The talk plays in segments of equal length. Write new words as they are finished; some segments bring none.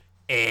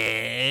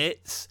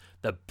It's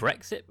the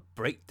Brexit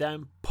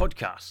Breakdown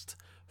podcast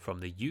from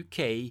the UK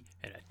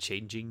in a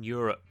changing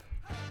Europe.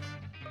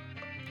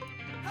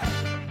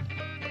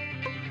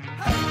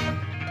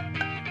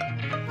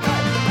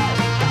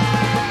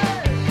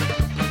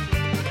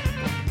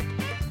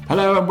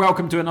 Hello and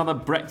welcome to another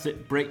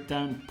Brexit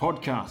Breakdown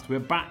podcast. We're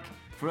back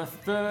for a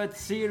third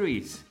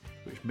series,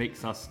 which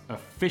makes us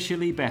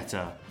officially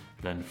better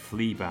than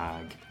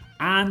Fleabag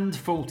and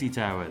Fawlty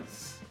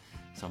Towers.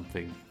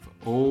 Something for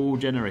all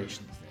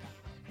generations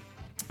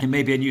there. It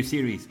may be a new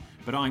series,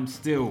 but I'm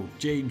still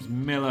James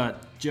Millar,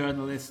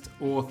 journalist,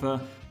 author,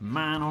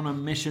 man on a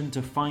mission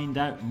to find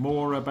out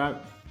more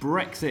about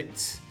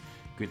Brexit.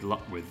 Good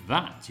luck with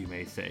that, you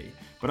may say.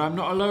 But I'm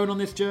not alone on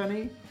this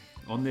journey.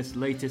 On this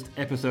latest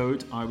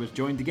episode, I was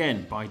joined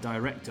again by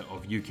Director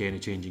of UK in a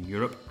Changing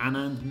Europe,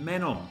 Anand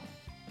Menon.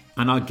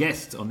 And our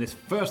guest on this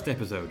first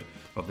episode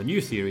of the new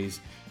series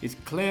is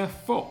Claire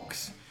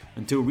Fox,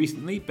 until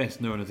recently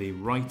best known as a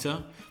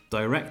writer,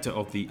 director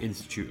of the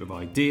Institute of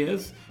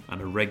Ideas, and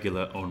a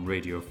regular on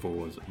Radio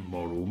 4's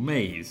Moral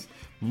Maze.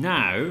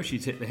 Now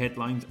she's hit the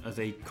headlines as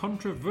a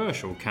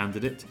controversial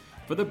candidate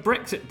for the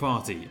Brexit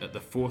Party at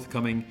the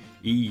forthcoming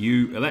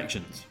EU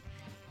elections.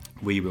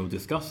 We will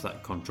discuss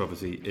that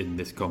controversy in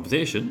this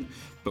conversation,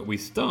 but we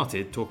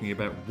started talking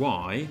about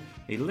why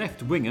a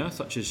left-winger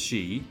such as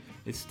she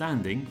is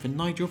standing for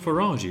Nigel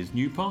Farage's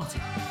new party.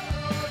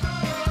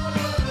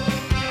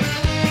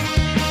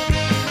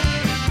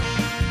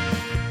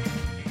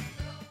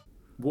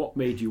 What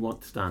made you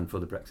want to stand for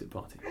the Brexit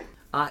Party?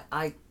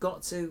 I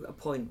got to a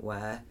point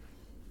where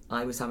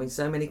I was having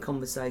so many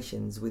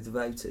conversations with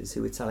voters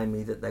who were telling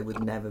me that they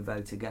would never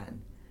vote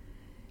again.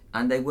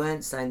 And they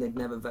weren't saying they'd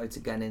never vote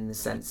again in the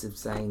sense of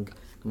saying,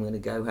 I'm going to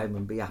go home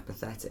and be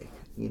apathetic.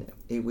 You know,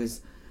 it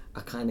was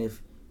a kind of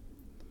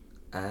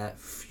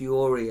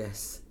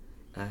furious,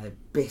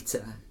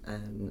 bitter,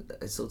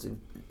 a sort of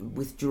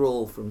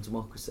withdrawal from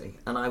democracy.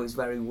 And I was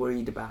very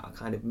worried about a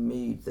kind of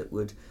mood that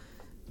would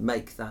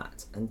make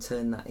that and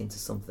turn that into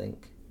something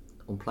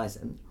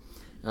unpleasant.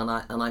 And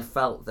I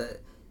felt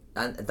that,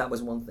 and that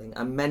was one thing.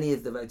 And many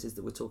of the voters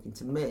that were talking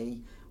to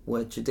me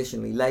were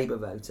traditionally Labour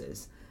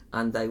voters.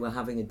 And they were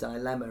having a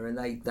dilemma, and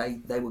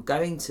they were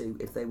going to,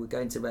 if they were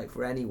going to vote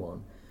for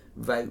anyone,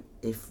 vote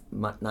if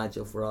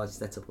Nigel Farage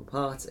set up a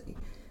party.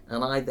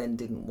 And I then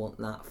didn't want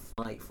that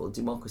fight for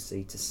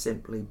democracy to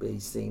simply be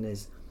seen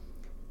as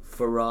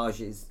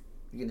Farage's,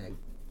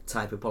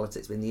 type of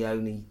politics being the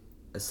only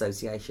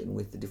association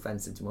with the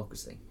defence of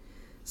democracy.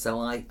 So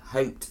I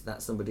hoped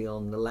that somebody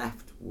on the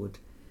left would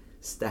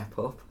step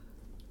up.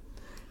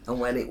 And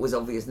when it was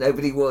obvious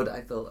nobody would,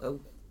 I thought,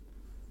 oh.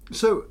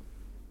 So,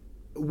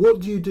 what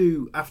do you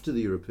do after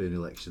the European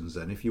elections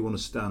then, if you want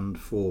to stand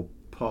for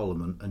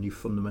Parliament and you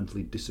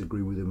fundamentally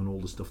disagree with him and all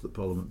the stuff that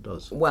Parliament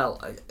does?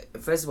 Well,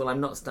 first of all, I'm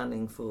not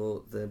standing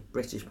for the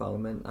British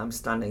Parliament. I'm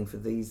standing for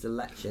these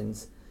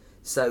elections.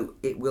 So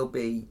it will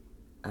be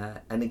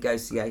a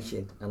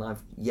negotiation, and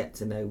I've yet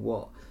to know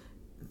what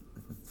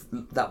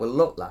that will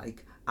look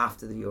like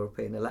after the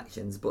European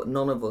elections. But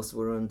none of us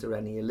were under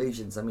any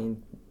illusions. I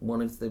mean, one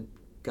of the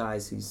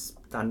guys who's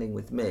standing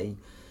with me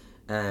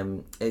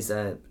is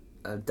a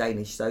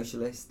Danish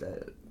socialist,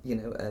 a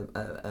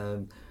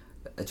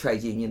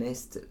trade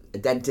unionist, a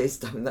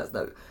dentist. I mean,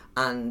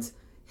 and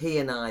he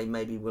and I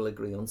maybe will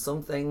agree on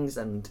some things,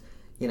 and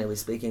we're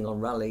speaking on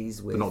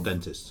rallies with. They're not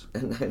dentists.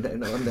 No,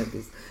 I'm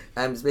dentist.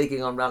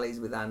 Speaking on rallies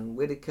with Anne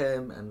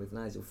Widdecombe and with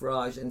Nigel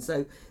Farage, and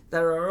so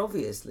there are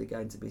obviously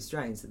going to be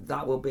strains.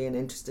 That will be an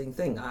interesting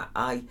thing.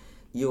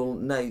 You'll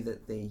know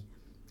that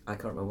I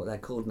can't remember what they're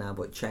called now,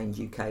 but Change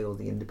UK or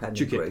the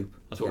Independent UKIP. Group.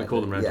 That's what we call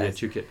them around here,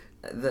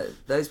 UKIP.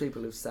 Those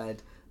people have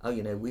said,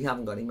 we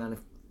haven't got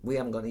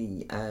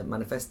any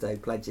manifesto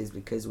pledges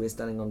because we're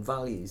standing on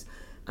values.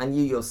 And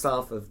you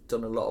yourself have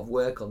done a lot of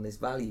work on this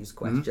values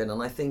question.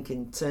 And I think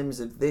in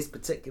terms of this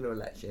particular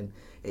election,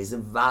 it's a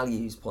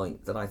values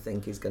point that I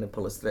think is going to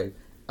pull us through.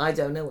 I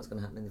don't know what's going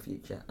to happen in the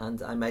future,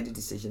 and I made a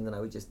decision that I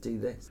would just do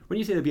this. When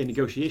you say there'll be a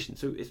negotiation,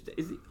 so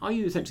are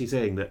you essentially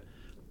saying that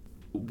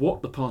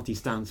what the party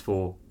stands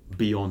for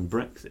beyond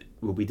Brexit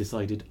will be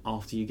decided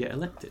after you get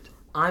elected?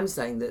 I'm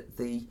saying that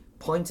the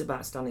point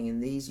about standing in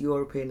these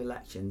European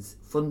elections,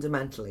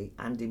 fundamentally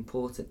and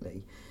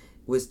importantly,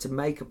 was to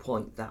make a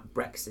point that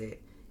Brexit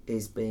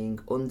is being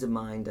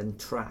undermined and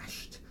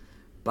trashed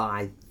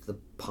by the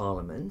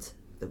Parliament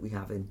that we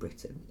have in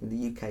Britain, in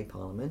the UK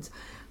Parliament,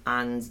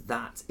 and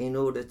that in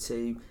order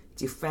to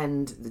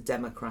defend the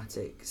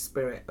democratic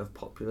spirit of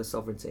popular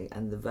sovereignty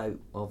and the vote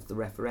of the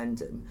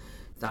referendum,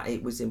 that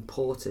it was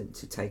important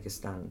to take a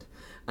stand.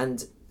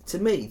 And to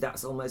me,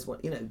 that's almost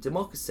what,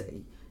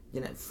 democracy,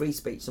 free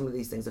speech, some of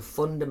these things are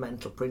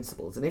fundamental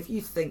principles. And if you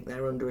think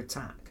they're under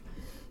attack,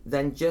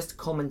 then just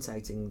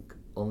commentating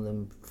on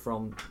them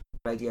from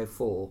Radio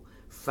 4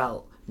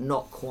 felt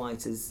not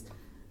quite as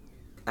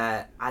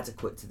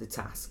adequate to the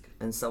task.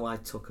 And so I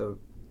took a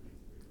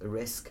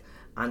risk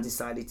and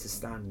decided to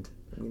stand.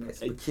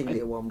 It's a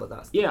peculiar one, but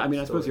that's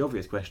I suppose the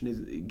obvious question is,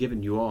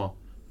 given you are,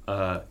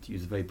 to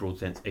use a very broad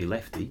sense, a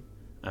lefty,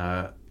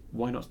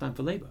 why not stand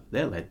for Labour?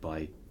 They're led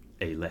by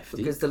a lefty,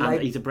 because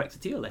and he's a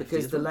Brexiteer lefty.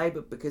 Because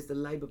the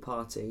Labour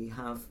Party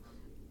have,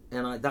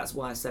 and that's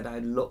why I said I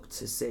looked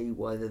to see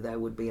whether there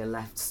would be a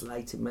left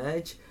slate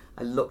emerge.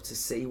 I looked to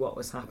see what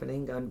was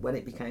happening, and when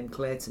it became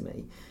clear to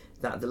me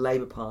that the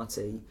Labour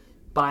Party,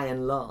 by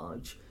and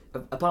large,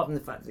 apart from the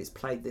fact that it's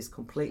played this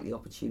completely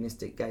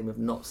opportunistic game of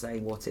not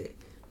saying what it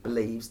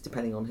believes,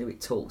 depending on who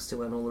it talks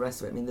to and all the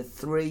rest of it. I mean, the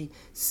 3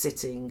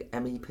 sitting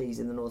MEPs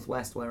in the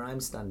Northwest where I'm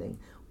standing,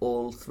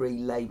 all 3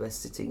 Labour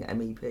sitting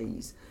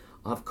MEPs,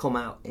 have come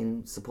out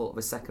in support of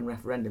a second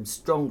referendum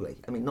strongly.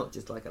 I mean, not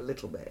just like a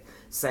little bit.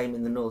 Same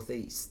in the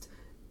Northeast.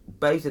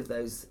 Both of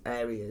those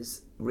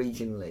areas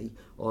regionally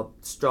are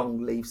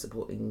strong Leave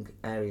supporting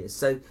areas.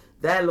 So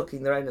they're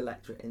looking their own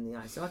electorate in the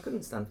eye. So I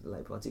couldn't stand for the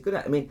Labour Party.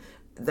 I mean,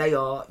 they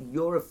are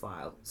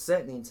Europhile,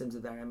 certainly in terms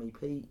of their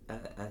MEP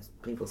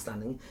people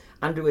standing.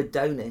 Andrew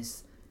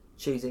Adonis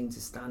choosing to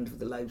stand for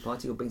the Labour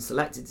Party, or being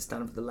selected to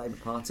stand for the Labour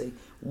Party.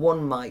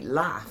 One might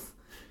laugh,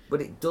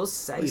 but it does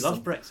say he loves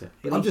Brexit.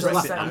 I'm just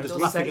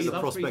laughing at the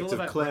prospect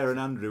of Claire and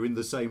Andrew in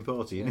the same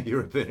party in a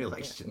European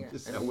election.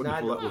 Just how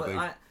wonderful that would be.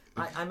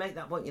 I make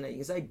that point. You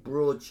can say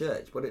broad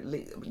church, but at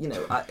least,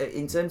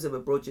 in terms of a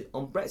broad church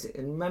on Brexit.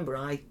 And remember,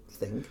 I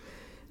think,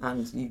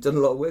 and you've done a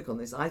lot of work on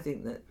this, I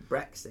think that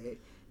Brexit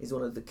is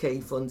one of the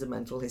key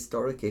fundamental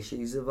historic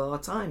issues of our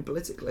time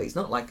politically. It's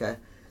not like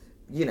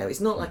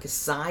it's not like a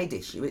side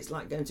issue. It's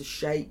like is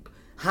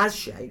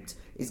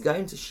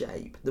going to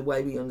shape the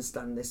way we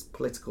understand this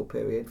political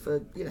period for,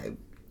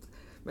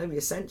 maybe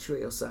a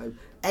century or so.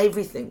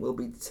 Everything will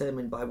be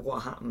determined by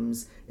what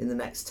happens in the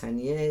next 10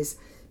 years.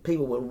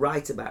 People will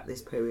write about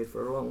this period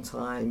for a long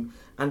time.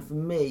 And for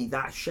me,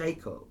 that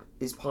shake-up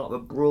is part of a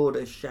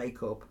broader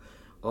shake-up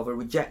of a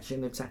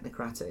rejection of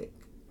technocratic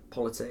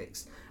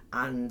politics,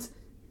 and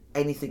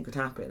anything could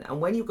happen.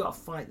 And when you've got a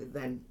fight that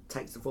then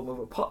takes the form of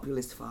a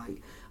populist fight,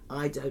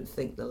 I don't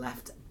think the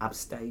left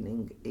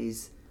abstaining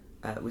is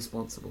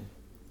responsible.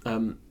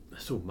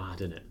 It's all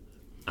mad, isn't it,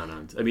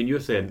 Anand? I mean,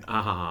 you're saying,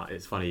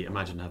 it's funny,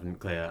 imagine having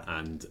Claire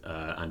and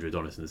Andrew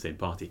Adonis in the same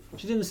party.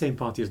 She's in the same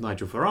party as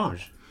Nigel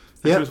Farage.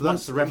 Yeah, she was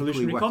once a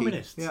revolutionary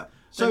communist. Yeah.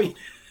 So,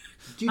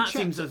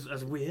 seems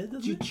as weird, doesn't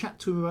it? Do you chat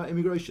to him about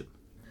immigration?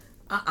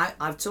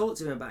 I've talked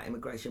to him about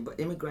immigration, but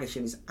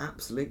immigration is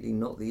absolutely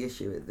not the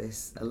issue at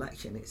this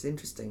election. It's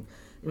interesting.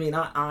 I mean,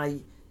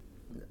 I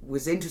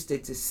was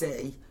interested to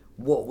see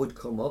what would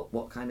come up,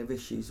 what kind of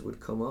issues would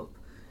come up.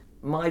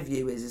 My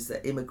view is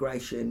that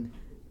immigration,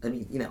 I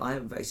mean, I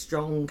have very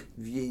strong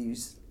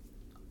views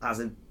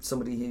as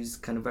somebody who's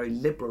kind of very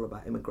liberal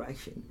about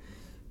immigration,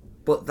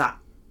 but that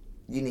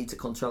you need to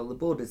control the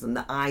borders, and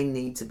that I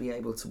need to be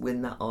able to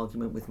win that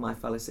argument with my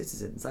fellow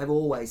citizens. I've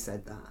always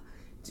said that.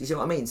 Do you see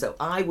what I mean? So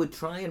I would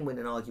try and win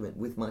an argument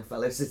with my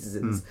fellow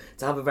citizens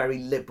to have a very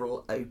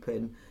liberal,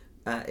 open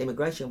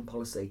immigration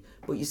policy.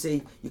 But you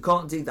see, you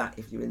can't do that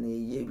if you're in the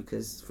EU,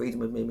 because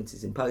freedom of movement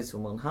is imposed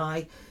from on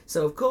high.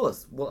 So of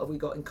course, what have we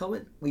got in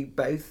common? We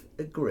both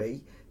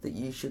agree that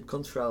you should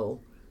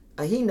control.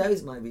 He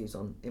knows my views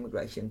on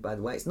immigration, by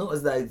the way. It's not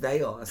as though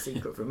they are a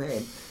secret from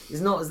him.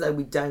 It's not as though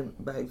we don't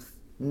both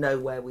know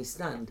where we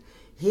stand.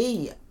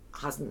 He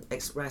hasn't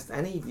expressed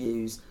any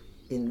views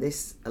in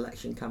this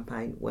election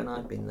campaign when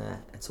I've been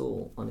there at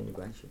all on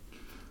immigration,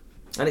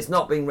 and it's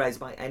not being raised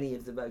by any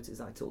of the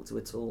voters I talk to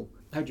at all.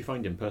 How do you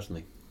find him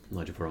personally,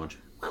 Nigel Farage?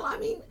 Well, I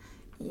mean,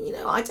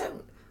 I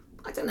don't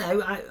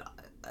know.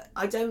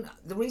 I don't.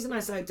 The reason I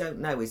say I don't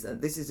know is that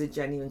this is a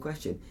genuine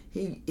question.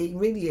 He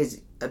really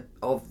is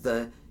of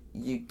the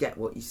you get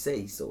what you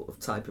see sort of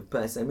type of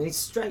person. I mean, he's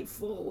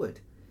straightforward.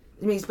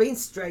 I mean, he's been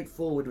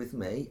straightforward with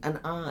me, and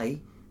I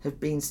have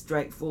been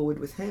straightforward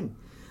with him.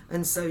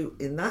 And so,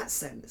 in that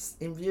sense,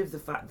 in view of the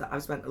fact that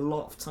I've spent a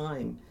lot of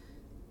time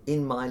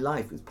in my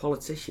life with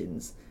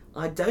politicians,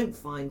 I don't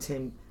find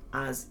him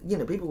as,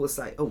 people will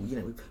say,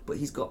 but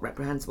he's got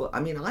reprehensible.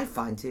 I mean, I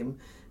find him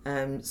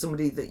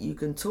somebody that you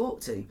can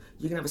talk to.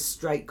 You can have a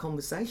straight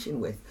conversation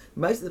with.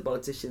 Most of the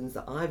politicians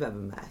that I've ever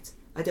met,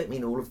 I don't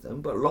mean all of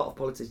them, but a lot of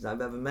politicians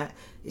I've ever met,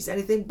 it's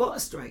anything but a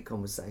straight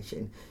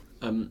conversation.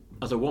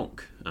 As a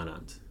wonk,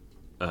 Anand,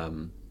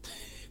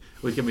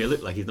 would give me a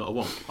look like he's not a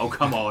wonk. Oh,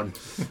 come on.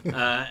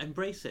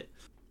 Embrace it.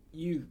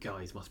 You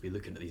guys must be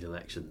looking at these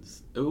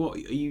elections. What, are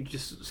you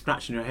just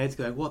scratching your heads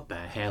going, what the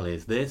hell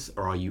is this?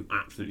 Or are you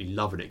absolutely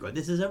loving it, going,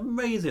 this is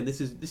amazing.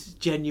 This is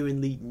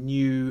genuinely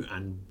new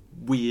and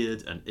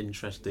weird and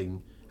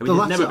interesting. I mean,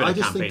 there's never been a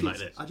campaign like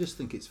this. I just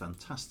think it's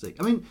fantastic.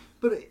 I mean,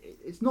 but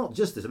it's not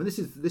just this. I mean,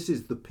 this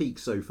is the peak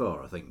so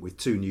far, I think, with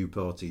 2 new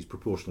parties,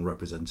 proportional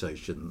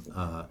representation.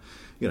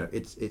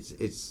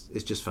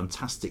 It's just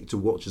fantastic to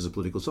watch as a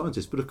political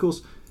scientist. But of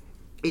course,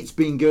 it's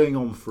been going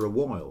on for a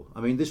while.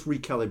 I mean, this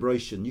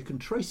recalibration, you can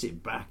trace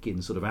it back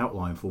in sort of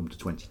outline form to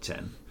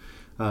 2010.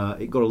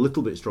 It got a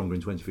little bit stronger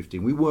in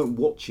 2015. We weren't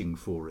watching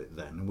for it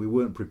then, and we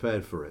weren't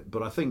prepared for it.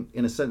 But I think,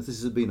 in a sense,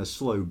 this has been a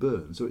slow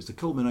burn. So it's the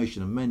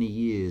culmination of many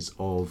years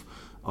of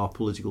our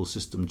political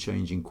system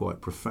changing quite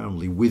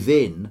profoundly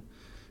within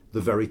the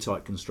very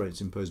tight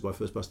constraints imposed by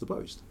first past the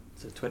post.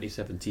 So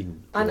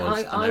 2017 was an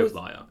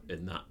outlier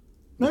in that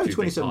No, two big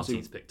 2017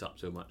 parties picked up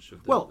so much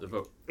of the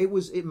vote.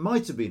 It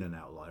might have been an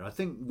outlier. I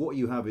think what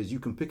you have is you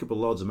can pick up a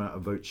large amount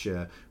of vote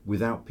share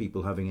without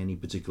people having any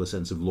particular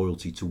sense of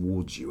loyalty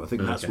towards you. I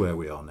think that's where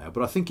we are now.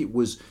 But I think it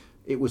was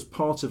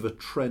part of a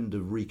trend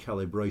of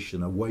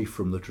recalibration away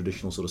from the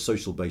traditional sort of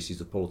social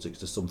basis of politics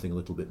to something a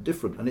little bit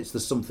different. And it's the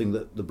something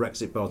that the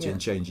Brexit Party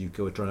and Change UK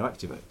are trying to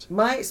activate.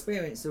 My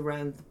experience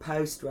around the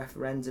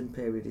post-referendum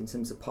period in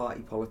terms of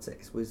party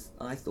politics was,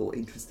 I thought,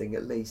 interesting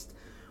at least,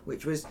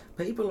 which was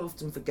people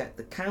often forget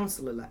the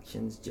council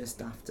elections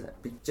just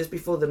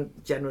before the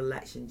general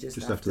election, just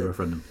after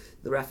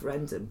the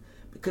referendum.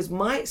 Because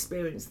my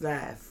experience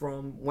there,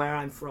 from where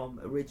I'm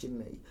from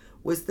originally,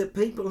 was that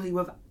people who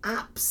have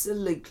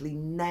absolutely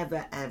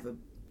never ever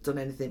done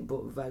anything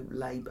but vote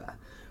Labour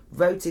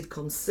voted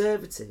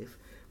Conservative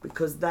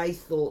because they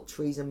thought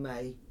Theresa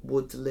May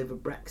would deliver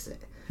Brexit.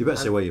 You better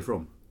say where you're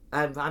from.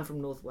 I'm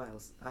from North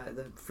Wales,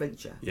 the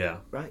Flintshire. Yeah.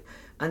 Right?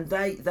 And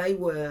they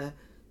were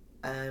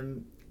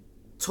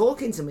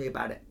talking to me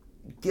about it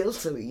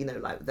guiltily,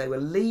 like they were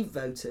Leave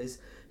voters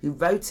who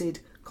voted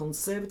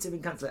Conservative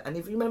in council. And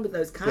if you remember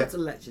those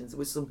council elections, there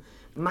was some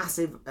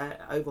massive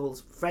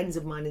overhauls. Friends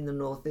of mine in the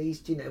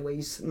northeast, where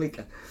you suddenly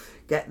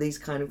get these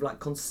kind of like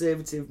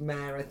Conservative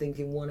mayor, I think,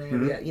 in one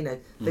area,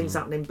 things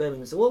happening in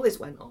Birmingham. So all this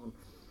went on.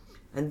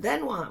 And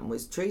then what happened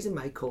was Theresa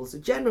May calls a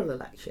general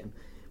election.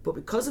 But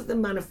because of the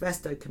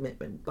manifesto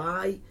commitment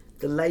by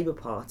the Labour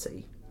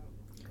Party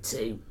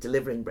to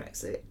delivering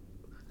Brexit,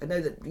 I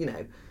know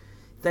that,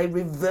 they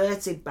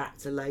reverted back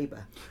to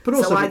Labour.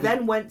 So I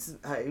then went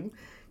home,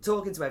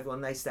 talking to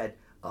everyone, they said,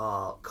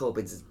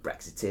 Corbyn's a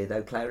Brexiteer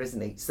though, Claire, isn't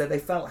he? So they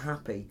felt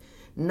happy.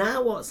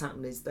 Now what's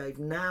happened is they've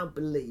now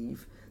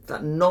believe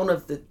that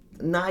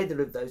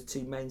neither of those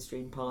two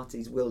mainstream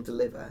parties will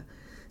deliver.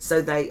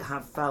 So they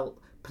have felt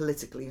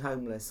politically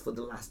homeless for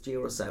the last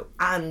year or so,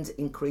 and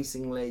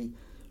increasingly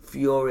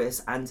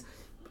furious. And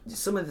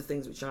some of the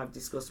things which I've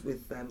discussed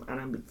with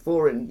Anand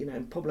before, and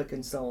in public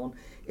and so on,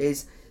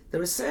 is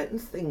there are certain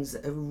things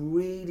that have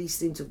really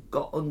seemed to have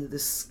got under the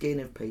skin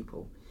of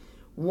people.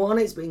 One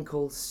is being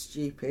called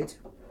stupid,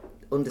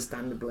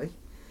 understandably,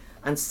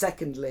 and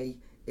secondly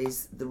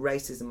is the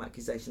racism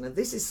accusation. And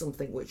this is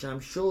something which I'm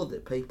sure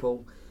that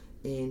people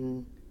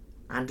in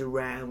and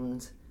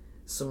around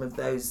some of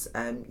those,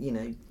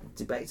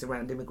 debates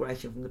around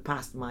immigration from the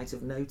past might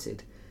have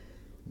noted.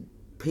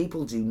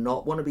 People do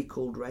not want to be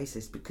called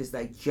racist because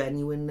they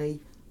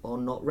genuinely are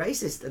not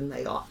racist and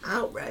they are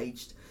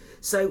outraged.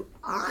 So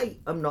I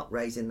am not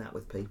raising that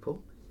with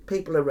people.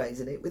 People are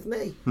raising it with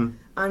me.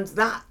 And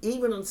that,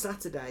 even on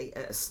Saturday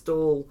at a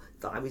stall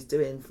that I was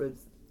doing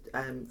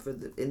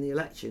in the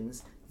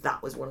elections,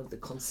 that was one of the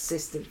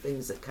consistent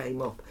things that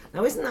came up.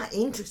 Now, isn't that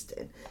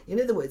interesting? In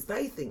other words,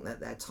 they think that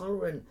they're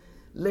tolerant,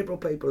 liberal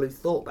people who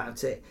thought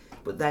about it,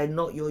 but they're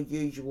not your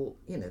usual,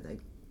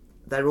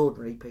 they're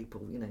ordinary people,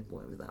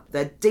 whatever that.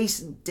 They're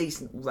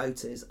decent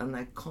voters, and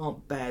they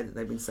can't bear that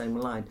they've been so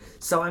maligned.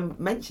 So I'm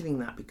mentioning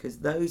that because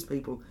those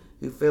people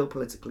who feel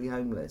politically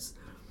homeless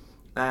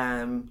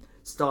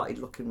started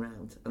looking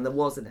round, and there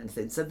wasn't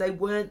anything. So they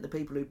weren't the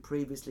people who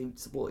previously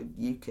supported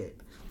UKIP.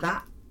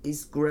 That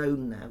is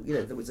grown now.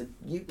 There was a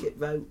UKIP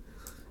vote.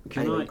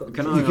 Can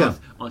I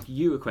ask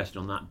you a question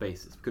on that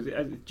basis? Because it's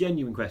a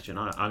genuine question.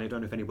 I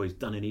don't know if anybody's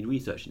done any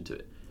research into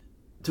it.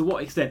 To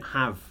what extent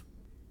have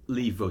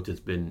Leave voters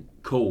been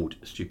called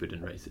stupid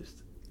and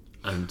racist?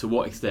 And to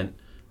what extent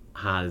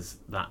has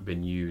that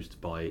been used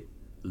by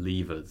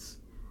Leavers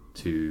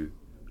to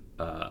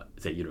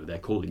say, they're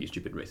calling you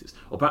stupid and racist?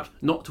 Or perhaps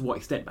not to what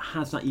extent, but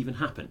has that even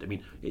happened? I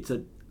mean,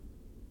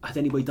 has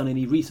anybody done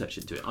any research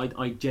into it?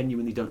 I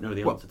genuinely don't know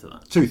the answer to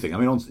that. Two things. I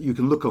mean, you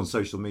can look on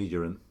social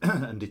media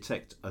and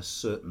detect a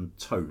certain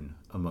tone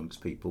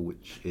amongst people,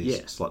 which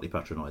is slightly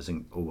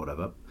patronising or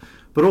whatever.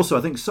 But also,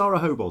 I think Sarah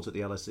Hobart at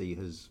the LSE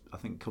has,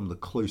 come the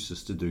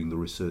closest to doing the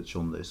research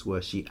on this,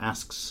 where she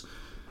asks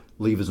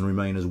Leavers and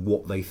Remainers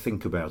what they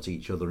think about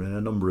each other in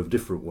a number of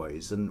different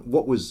ways. And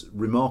what was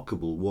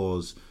remarkable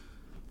was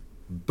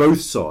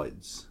both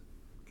sides,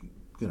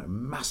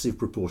 massive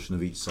proportion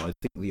of each side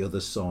think the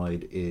other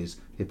side is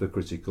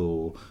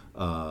hypocritical,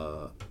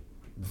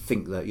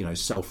 think that,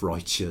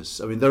 self-righteous.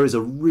 I mean, there is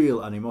a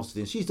real animosity,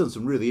 and she's done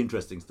some really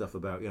interesting stuff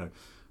about,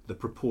 the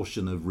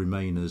proportion of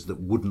Remainers that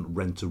wouldn't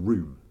rent a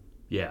room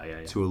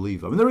to a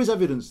Leaver. I mean, there is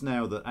evidence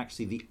now that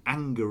actually the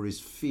anger is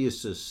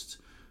fiercest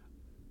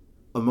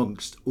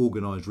amongst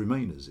organised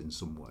Remainers in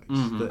some ways.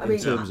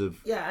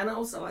 And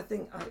also I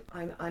think,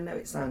 I know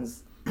it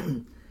sounds...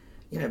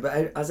 but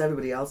as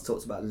everybody else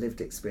talks about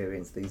lived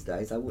experience these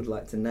days, I would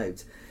like to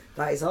note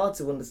that it's hard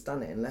to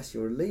understand it unless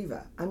you're a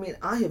Leaver. I mean,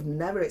 I have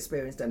never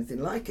experienced anything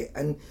like it.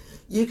 And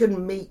you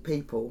can meet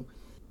people,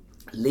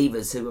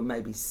 Leavers who are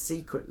maybe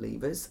secret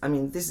Leavers. I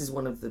mean, this is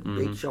one of the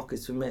big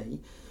shockers for me.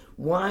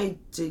 Why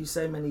do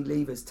so many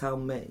Leavers tell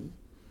me,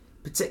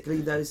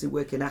 particularly those who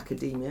work in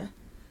academia,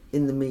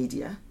 in the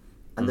media,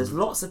 and there's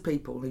lots of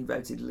people who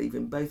voted Leave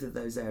in both of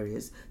those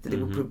areas, that it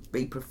would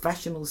be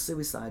professional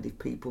suicide if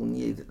people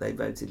knew that they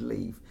voted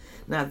Leave.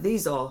 Now,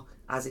 these are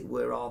as it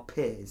were, our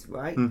peers,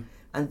 right?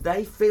 And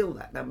they feel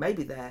that. Now,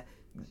 maybe they're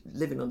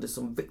living under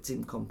some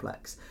victim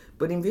complex,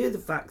 but in view of the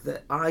fact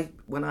that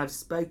when I've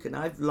spoken,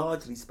 I've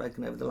largely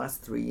spoken over the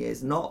last 3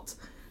 years, not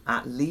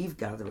at Leave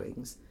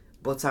gatherings,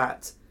 but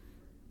at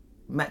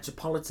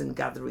metropolitan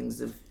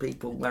gatherings of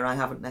people where I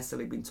haven't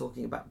necessarily been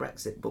talking about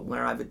Brexit, but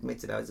where I've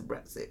admitted I was a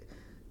Brexit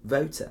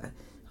voter.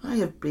 I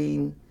have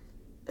been,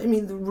 the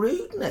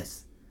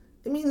rudeness.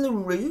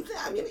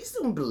 It's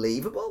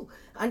unbelievable.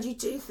 And you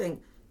do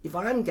think, if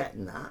I'm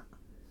getting that,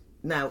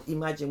 now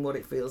imagine what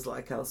it feels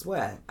like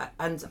elsewhere.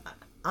 And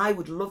I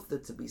would love there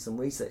to be some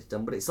research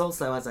done, but it's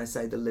also, as I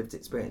say, the lived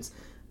experience.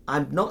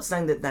 I'm not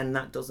saying that then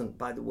that doesn't,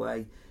 by the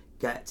way,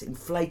 get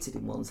inflated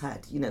in one's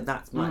head.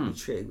 That might be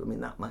true.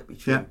 That might be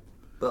true. Yeah.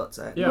 But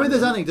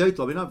there's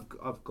anecdotal.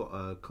 I've got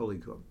a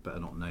colleague who I better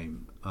not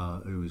name,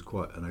 who is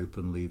quite an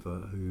open leaver,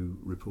 who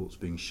reports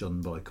being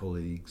shunned by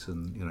colleagues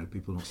and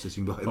people not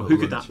sitting by him. Well, who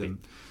could that be?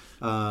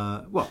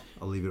 I'll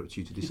leave it up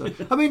to you to decide.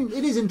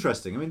 It is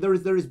interesting. There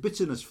is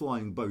bitterness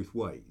flying both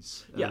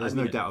ways. There's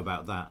no doubt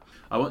about that.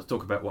 I want to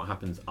talk about what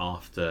happens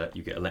after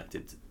you get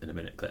elected in a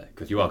minute, Claire,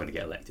 because you are going to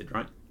get elected,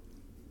 right?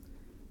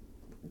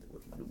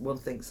 One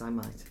thinks I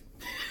might.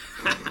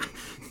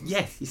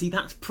 Yes, you see,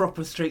 that's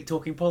proper straight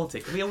talking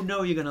politics. We all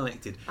know you're going to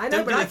elected. I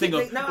know, but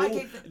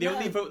the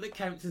only vote that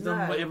counts is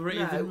on whatever it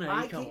is, isn't it?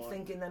 I keep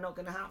thinking they're not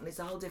going to happen. It's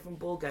a whole different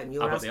ballgame.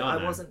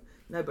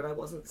 But I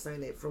wasn't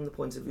saying it from the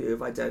point of view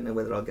of I don't know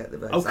whether I'll get the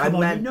votes. Oh, come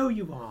on, you know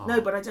you are.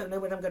 No, but I don't know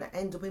when I'm going to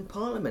end up in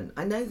Parliament.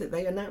 I know that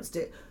they announced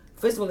it.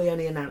 First of all, they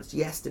only announced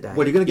yesterday.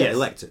 Well, you're going to get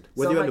elected.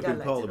 Whether So you I end up get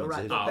in elected, Parliament all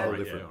right, is a whole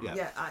then-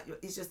 different...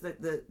 It's just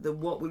that the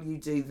what will you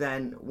do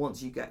then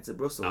once you get to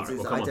Brussels All right, is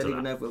we'll come I on don't to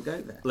even that. know if we'll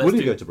go there. Will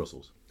you go to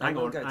Brussels? Hang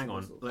on.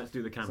 Brussels. Let's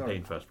do the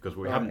campaign Sorry. first, because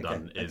what we Right, haven't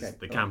done is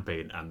the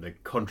campaign and the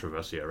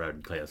controversy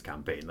around Claire's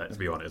campaign. Let's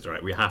be honest,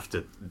 right? We have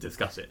to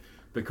discuss it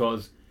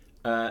because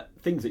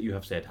things that you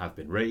have said have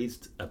been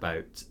raised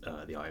about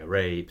the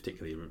IRA,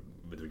 particularly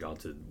with regard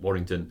to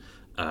Warrington.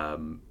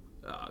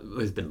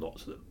 There's been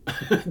lots of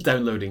them.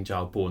 Downloading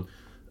child porn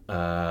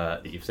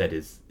that you've said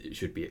it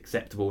should be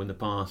acceptable in the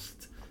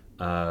past.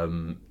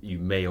 You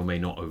may or may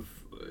not have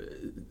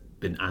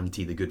been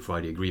anti the Good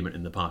Friday Agreement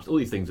in the past. All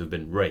these things have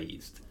been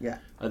raised. Yeah.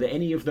 Are there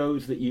any of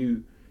those that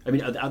you...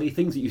 are they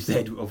things that you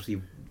said,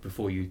 obviously,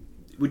 before you...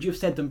 Would you have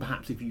said them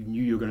perhaps if you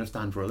knew you were going to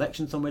stand for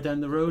election somewhere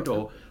down the road?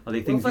 Or are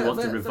they things you want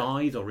to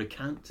revise or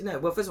recant?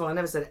 Well, first of all, I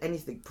never said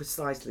anything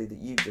precisely that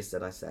you just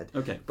said I said.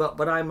 Okay.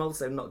 But I'm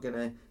also not going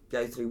to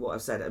go through what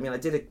I've said. I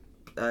did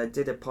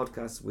a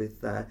podcast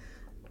with...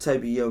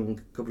 Toby Young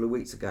a couple of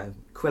weeks ago.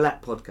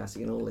 Quillette podcast,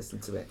 you can all listen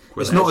to it.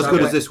 It's not as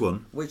good as this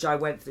one. Which I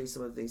went through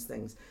some of these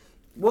things.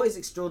 What is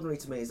extraordinary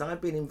to me is I've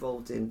been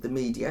involved in the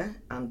media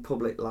and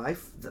public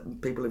life.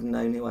 People have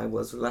known who I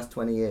was for the last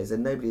 20 years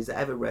and nobody has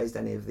ever raised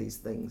any of these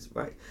things,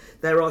 right?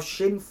 There are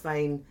Sinn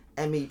Féin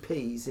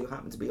MEPs who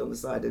happen to be on the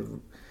side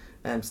of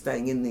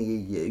staying in the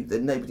EU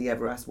that nobody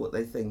ever asked what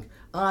they think.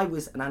 I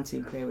was an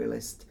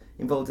anti-imperialist,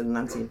 involved in an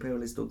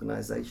anti-imperialist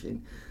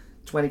organisation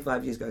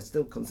 25 years ago. I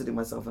still consider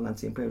myself an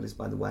anti-imperialist,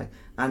 by the way,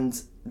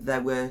 and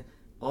there were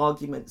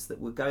arguments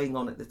that were going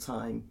on at the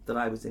time that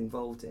I was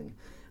involved in,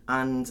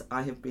 and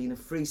I have been a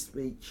free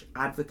speech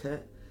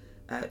advocate,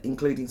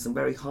 including some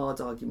very hard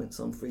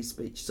arguments on free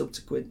speech.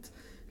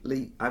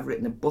 Subsequently, I've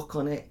written a book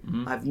on it.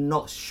 I've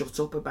not shut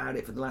up about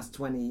it for the last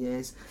 20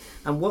 years,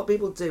 and what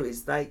people do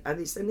is and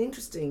it's an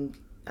interesting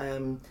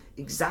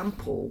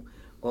example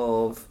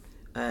of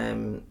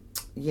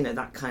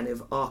that kind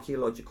of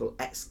archaeological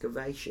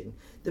excavation.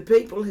 The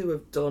people who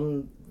have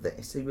done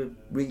this, who are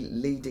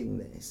leading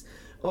this,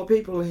 are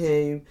people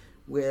who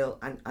will,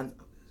 and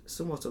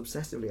somewhat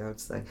obsessively I would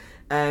say,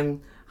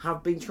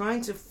 have been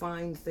trying to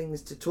find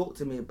things to talk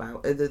to me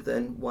about other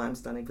than why I'm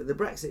standing for the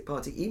Brexit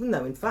Party, even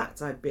though in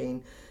fact I've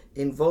been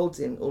involved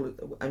in all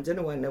of, I don't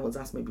know why no one's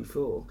asked me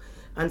before.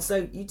 And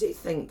so you do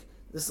think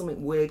there's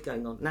something weird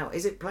going on. Now,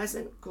 is it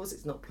pleasant? Of course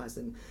it's not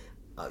pleasant.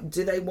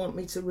 Do they want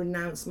me to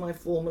renounce my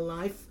former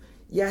life?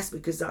 Yes,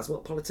 because that's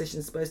what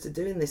politicians are supposed to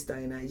do in this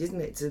day and age, isn't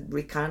it? To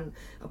recant,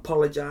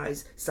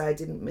 apologise, say I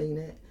didn't mean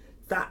it.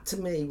 That to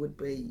me would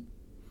be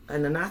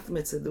an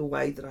anathema to the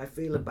way that I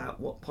feel about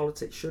what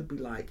politics should be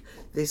like.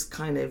 This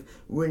kind of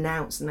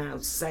renounce now,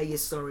 say you're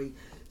sorry,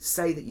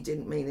 say that you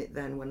didn't mean it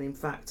then, when in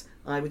fact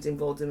I was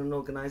involved in an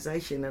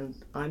organisation and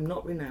I'm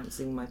not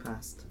renouncing my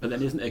past. But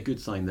then isn't it a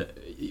good sign that,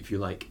 if you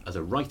like, as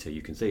a writer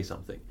you can say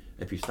something?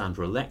 If you stand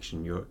for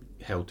election, you're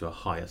held to a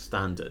higher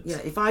standard. Yeah,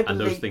 if I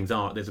believe, and those things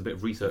are, there's a bit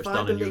of research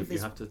done, and you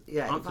have to.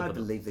 Yeah, if I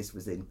believe this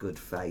was in good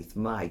faith,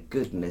 my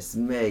goodness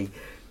me,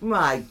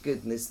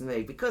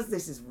 because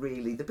this is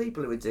really, the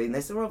people who are doing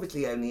this are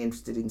obviously only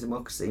interested in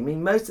democracy. I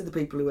mean, most of the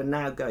people who are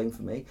now going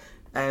for me,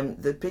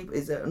 the people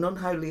is an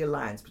unholy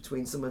alliance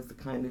between some of the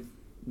kind of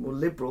more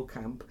liberal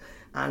camp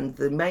and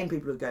the main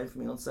people who are going for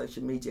me on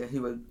social media,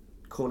 who are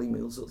calling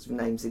me all sorts of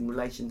names in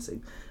relation to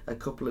a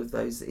couple of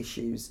those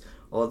issues,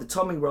 or the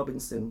Tommy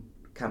Robinson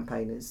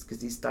campaigners,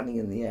 because he's standing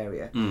in the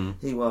area,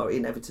 who are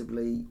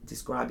inevitably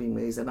describing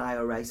me as an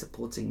IRA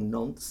supporting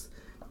nonce.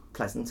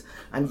 pleasant.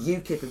 And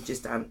UKIP have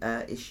just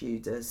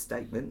issued a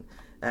statement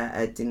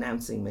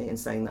denouncing me and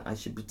saying that I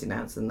should be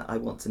denounced and that I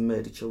want to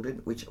murder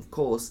children, which of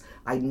course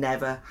I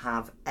never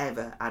have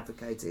ever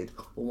advocated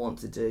or want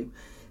to do.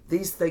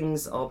 These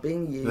things are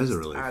being used,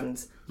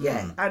 and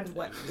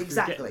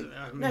exactly.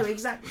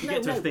 You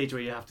get to a stage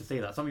where you have to say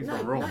that something's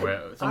gone wrong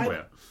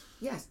somewhere.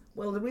 Yes.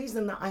 Well, the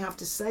reason that I have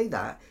to say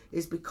that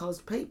is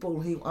because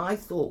people who I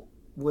thought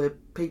were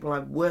people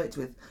I've worked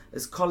with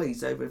as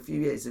colleagues over a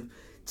few years have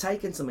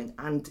taken something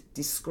and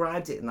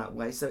described it in that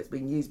way, so it's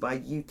been used by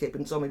UKIP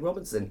and Tommy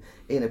Robinson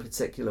in a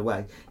particular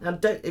way. Now,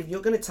 if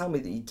you're going to tell me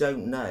that you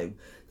don't know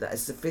that a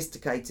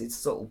sophisticated,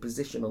 subtle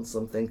position on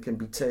something can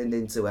be turned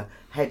into a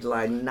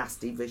headline,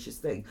 nasty, vicious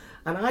thing,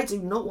 and I do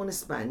not want to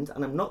spend,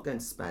 and I'm not going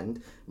to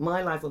spend,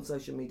 my life on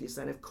social media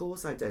saying, of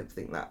course I don't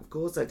think that, of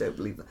course I don't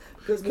believe that,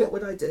 because what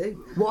would I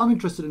do? Well, I'm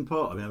interested in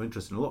I'm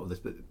interested in a lot of this,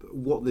 but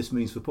what this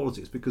means for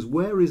politics, because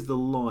where is the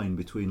line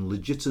between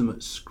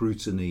legitimate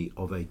scrutiny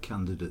of a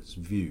candidate's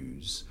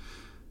views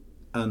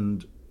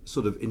and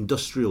sort of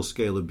industrial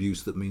scale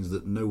abuse that means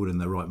that no one in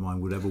their right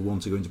mind would ever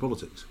want to go into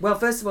politics? Well,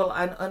 first of all,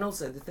 and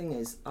also the thing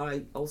is,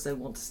 I also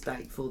want to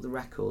state for the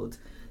record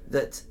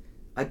that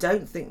I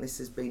don't believe this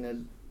has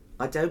been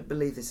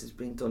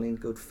done in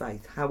good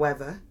faith.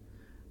 However,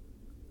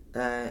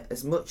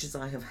 as much as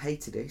I have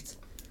hated it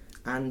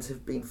and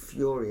have been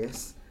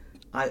furious,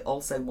 I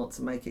also want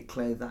to make it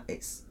clear that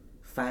it's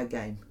fair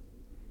game.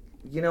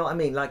 You know what I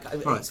mean? Like,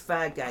 right. It's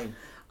fair game.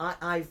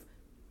 I've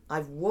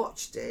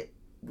watched it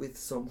with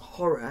some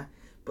horror,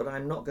 but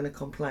I'm not going to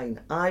complain.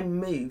 I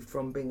moved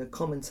from being a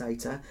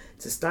commentator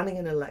to standing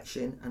in an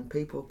election, and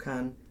people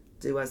can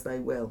do as they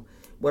will.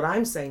 What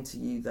I'm saying to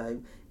you,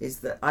 though, is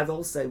that I've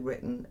also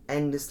written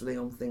endlessly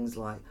on things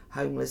like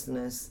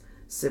homelessness,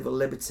 civil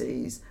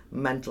liberties,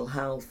 mental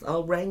health, a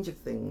whole range of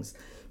things.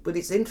 But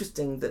it's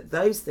interesting that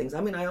those things,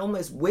 I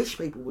almost wish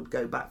people would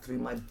go back through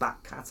my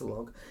back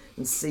catalogue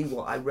and see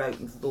what I wrote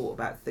and thought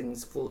about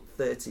things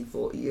 30,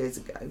 40 years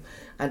ago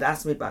and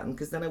ask me about them,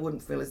 because then I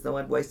wouldn't feel as though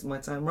I'd wasted my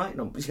time writing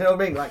them. You know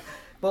what I mean?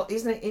 But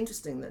isn't it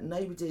interesting that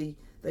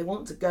they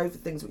want to go for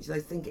things which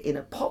they think in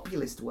a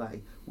populist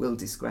way will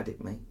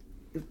discredit me?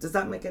 Does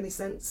that make any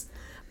sense?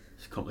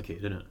 It's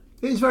complicated, isn't it?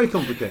 It's very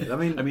complicated.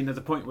 There's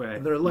a point where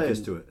there are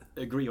layers to it.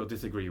 Agree or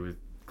disagree with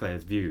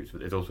Claire's views, but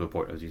there's also a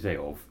point, as you say,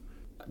 of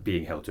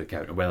being held to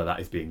account and whether that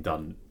is being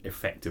done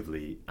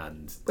effectively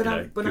and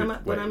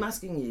I'm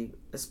asking you,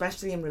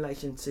 especially in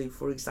relation to,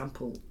 for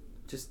example,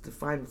 just the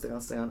final thing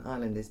I'll say on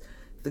Ireland is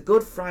the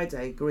Good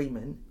Friday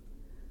Agreement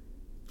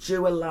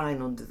drew a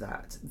line under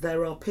that.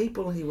 There are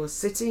people who are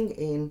sitting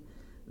in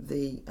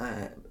the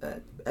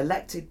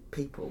elected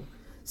people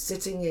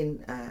sitting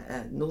in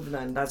Northern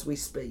Ireland as we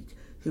speak,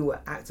 who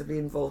are actively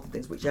involved in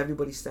things which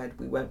everybody said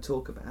we won't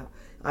talk about.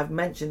 I've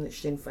mentioned that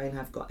Sinn Féin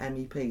have got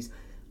MEPs.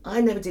 I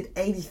never did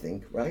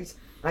anything, right?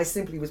 I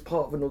simply was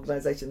part of an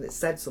organisation that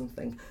said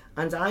something,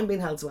 and I'm being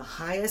held to a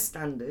higher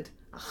standard,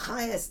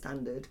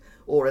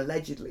 or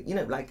allegedly,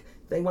 like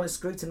they want to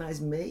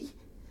scrutinise me.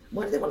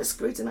 Why do they want to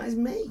scrutinise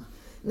me?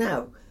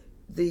 Now,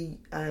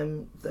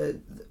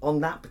 on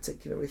that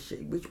particular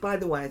issue, which by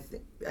the way, I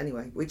think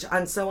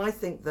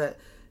that.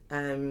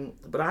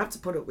 But I have to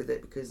put up with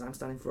it because I'm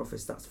standing for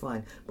office, that's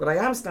fine. But I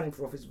am standing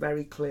for office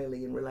very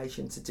clearly in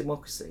relation to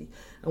democracy.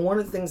 And one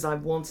of the things I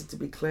wanted to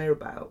be clear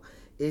about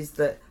is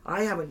that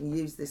I haven't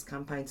used this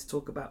campaign to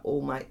talk about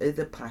all my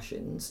other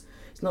passions.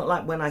 It's not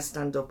like when I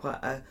stand up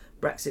at a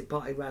Brexit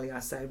Party rally, I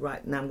say,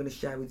 right, now I'm going to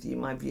share with you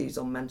my views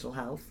on mental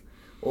health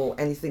or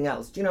anything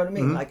else. Do you know what I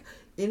mean? Mm-hmm. Like,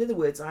 in other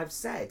words, I've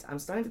said I'm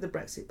standing for the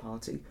Brexit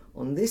Party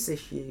on this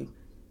issue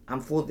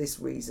and for this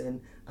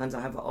reason, and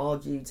I have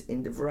argued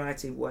in a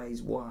variety of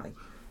ways why.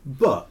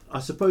 But I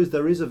suppose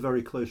there is a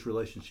very close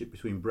relationship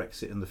between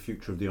Brexit and the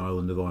future of the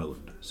island of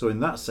Ireland. So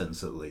in that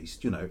sense, at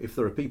least, if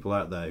there are people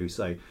out there who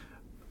say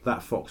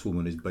that Fox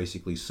woman is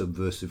basically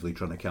subversively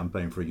trying to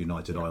campaign for a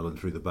united Ireland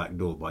through the back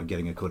door by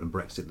getting a cut in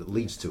Brexit that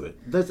leads to it.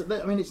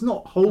 It's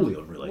not wholly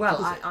unrelated. Well,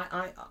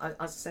 I as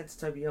I said to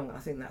Toby Young, I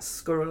think that's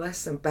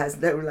scurrilous and bears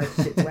no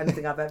relationship to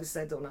anything I've ever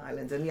said on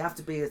Ireland. And you have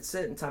to be a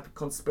certain type of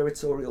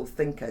conspiratorial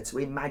thinker to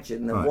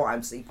imagine that what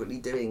I'm secretly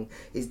doing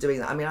is doing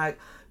that.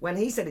 When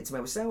he said it to me,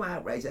 I was so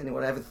outraged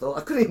anyone ever thought.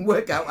 I couldn't even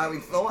work out how he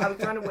thought. I was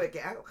trying to work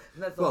it out.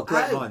 And I thought,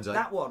 great minds, eh?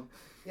 That one.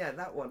 Yeah,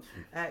 that one.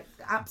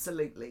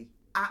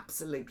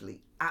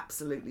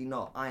 Absolutely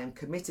not. I am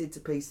committed to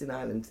peace in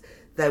Ireland.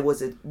 There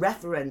was a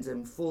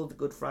referendum for the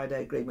Good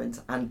Friday Agreement,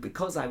 and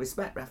because I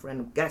respect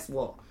referendum, guess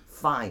what?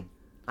 Fine.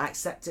 I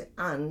accept it,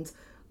 and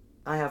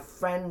I have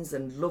friends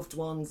and loved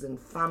ones and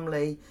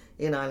family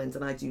in Ireland,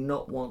 and I do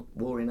not want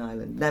war in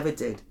Ireland. Never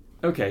did.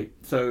 Okay,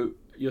 so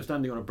you're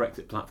standing on a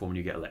Brexit platform and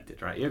you get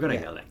elected, right? You're going to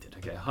get elected,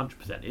 okay,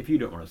 100%. If you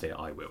don't want to say it,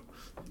 I will.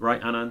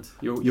 Right, Anand?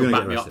 You'll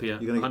back me up here.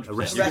 You're going to get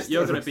arrested.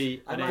 You're going to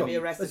be an MEP.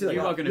 You're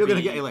going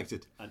to get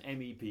elected. An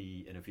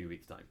MEP in a few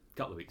weeks' time. A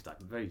couple of weeks' time.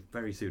 Very,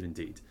 very soon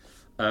indeed.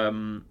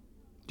 Do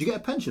you get a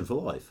pension for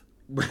life?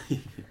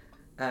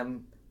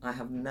 I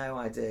have no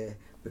idea,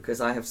 because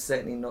I have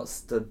certainly not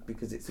stood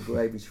because it's a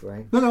gravy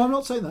train. No, I'm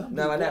not saying that.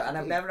 No, I know, and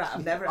I've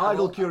never.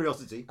 Idle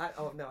curiosity. I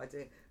have no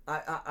idea.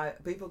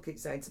 People keep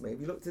saying to me, "Have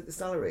you looked at the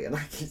salary?" And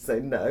I keep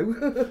saying no.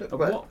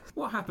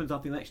 What happens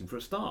after the election? For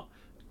a start,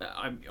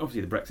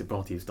 obviously the Brexit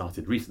Party has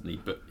started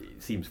recently, but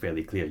it seems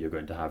fairly clear you're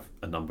going to have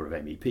a number of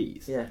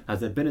MEPs. Yeah.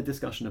 Has there been a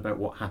discussion about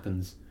what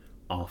happens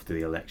after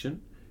the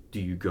election? Do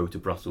you go to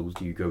Brussels?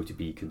 Do you go to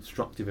be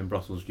constructive in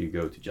Brussels? Do you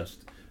go to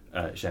just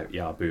shout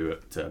 "Yeah, boo"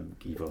 at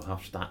Guy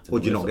Verhofstadt? Or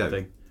do you not go?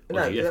 Do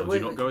you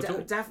not go at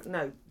all?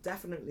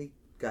 Definitely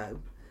go.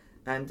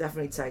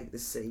 Definitely take the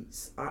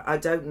seats. I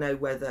don't know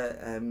whether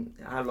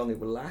how long it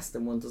will last,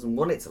 and one doesn't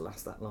want it to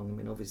last that long. I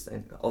mean,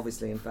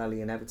 obviously and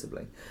fairly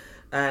inevitably.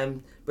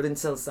 But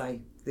until,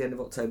 say, the end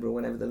of October or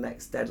whenever the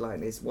next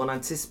deadline is, one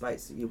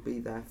anticipates that you'll be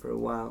there for a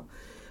while.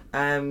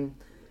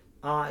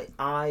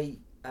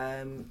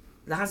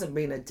 There hasn't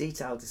been a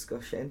detailed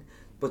discussion,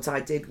 but I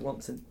did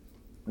want to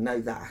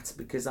know that,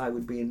 because I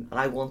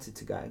wanted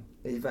to go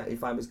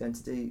if I was going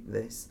to do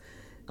this.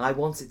 I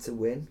wanted to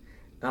win,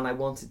 and I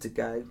wanted to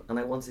go, and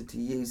I wanted to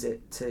use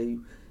it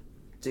to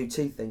do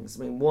two things.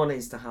 I mean, one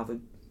is to have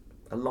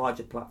a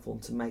larger platform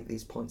to make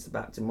these points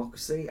about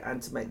democracy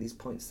and to make these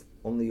points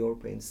on the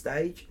European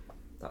stage.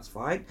 That's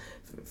fine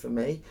for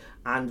me,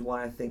 and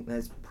why I think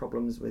there's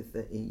problems with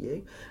the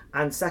EU.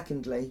 And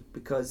secondly,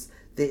 because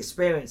the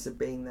experience of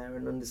being there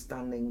and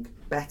understanding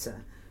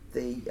better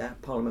the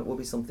Parliament will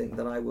be something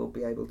that I will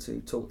be able to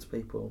talk to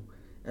people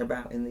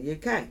about in the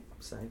UK.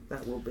 So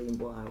that will be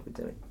what I'll be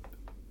doing.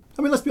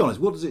 I mean, let's be honest,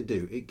 what does it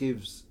do? It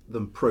gives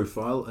them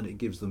profile and it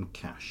gives them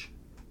cash.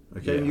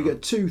 Okay, and you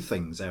get two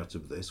things out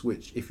of this,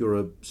 which, if you're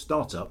a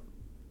startup,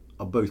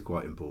 are both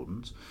quite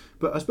important.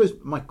 But I suppose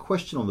my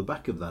question on the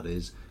back of that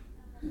is,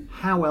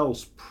 how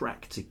else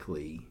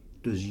practically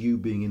does you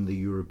being in the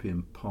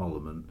European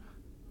Parliament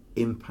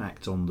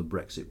impact on the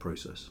Brexit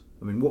process?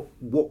 I mean,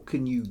 what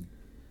can you,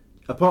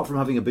 apart from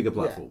having a bigger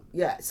platform?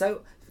 Yeah.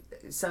 So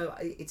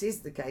it is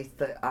the case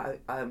that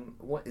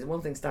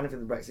one thing standing for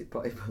the Brexit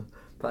Party,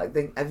 but I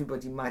think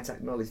everybody might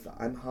acknowledge that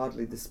I'm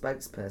hardly the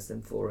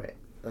spokesperson for it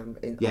on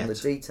the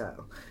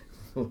detail.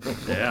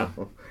 Yeah.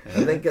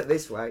 I think it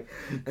this way.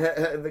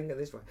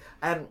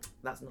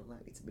 That's not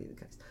likely to be the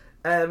case.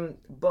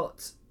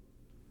 But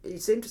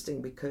it's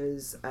interesting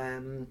because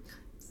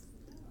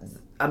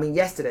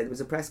yesterday there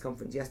was a press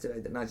conference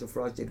that Nigel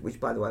Farage did, which,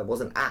 by the way, I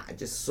wasn't at, I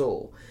just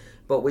saw,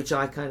 but which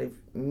I kind of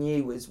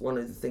knew was one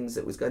of the things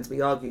that was going to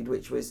be argued,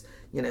 which was,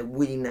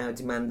 we now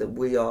demand that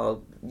we are,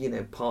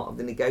 part of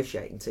the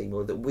negotiating team,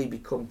 or that we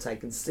become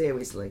taken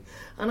seriously.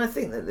 And I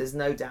think that there's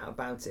no doubt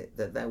about it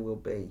that there will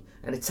be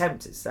an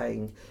attempt at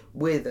saying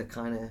we're the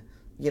kind of,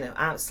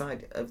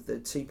 outside of the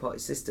two-party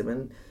system.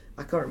 And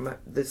I can't remember,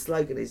 the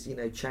slogan is,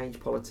 change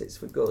politics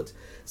for good.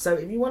 So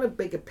if you want a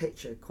bigger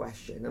picture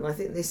question, and I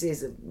think this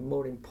is a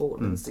more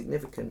important and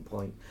significant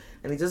point,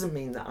 and it doesn't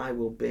mean that I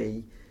will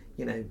be,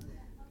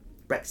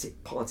 Brexit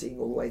partying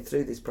all the way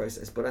through this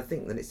process, but I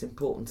think that it's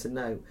important to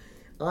know.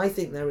 I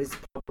think there is a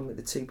problem with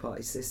the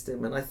two-party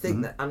system, and I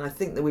think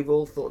that we've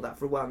all thought that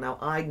for a while. Now,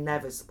 I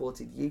never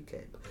supported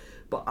UKIP,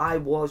 but I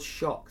was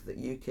shocked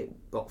that UKIP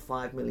got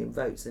 5 million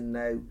votes and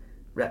no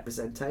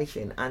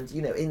representation. And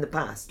in the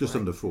past, just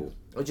under 4.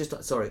 Or just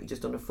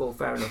under 4.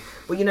 Fair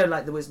enough. But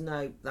there was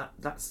no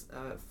that's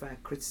fair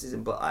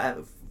criticism, but I have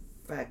a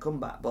fair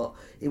comeback. But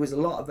it was a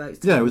lot of votes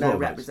to no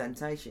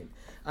representation,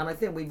 and I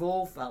think we've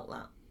all felt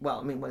that. Well,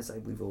 I mean, when I say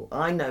we've all,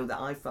 I know that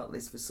I felt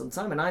this for some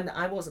time, and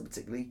I wasn't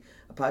particularly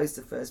opposed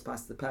to first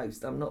past the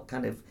post. I'm not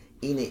kind of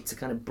in it to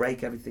kind of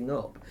break everything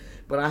up,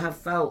 but I have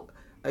felt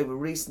over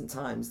recent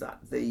times that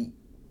the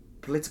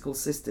political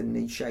system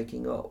needs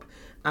shaking up.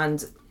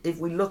 And if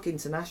we look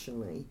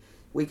internationally,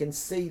 we can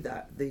see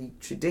that the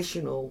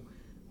traditional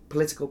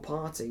political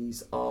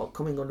parties are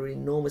coming under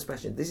enormous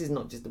pressure. This is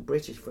not just a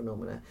British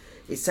phenomenon.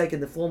 It's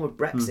taken the form of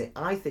Brexit,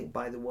 I think,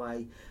 by the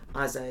way,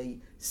 as a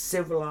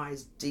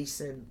civilised,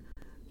 decent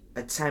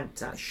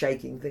attempt at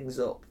shaking things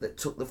up that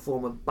took the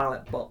form of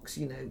ballot box,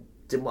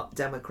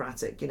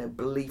 democratic,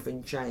 belief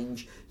in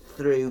change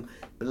through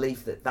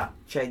belief that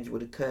change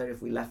would occur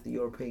if we left the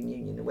European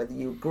Union. And whether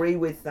you agree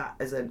with that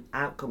as an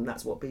outcome,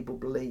 that's what people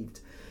believed.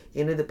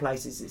 In other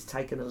places, it's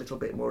taken a little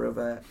bit more of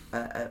a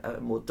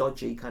more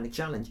dodgy kind of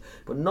challenge.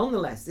 But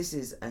nonetheless, this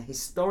is a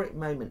historic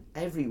moment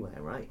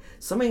everywhere, right?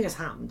 Something has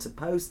happened to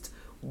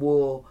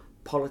post-war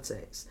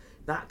politics.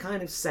 That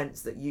kind of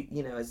sense that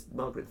as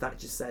Margaret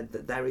Thatcher said,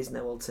 that there is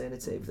no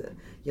alternative, that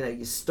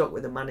you're stuck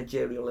with a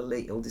managerial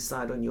elite who'll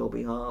decide on your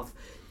behalf,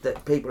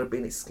 that people have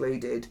been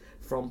excluded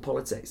from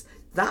politics.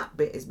 That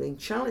bit is being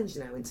challenged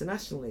now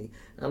internationally,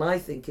 and I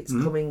think it's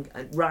coming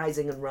and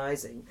rising.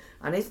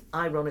 And if,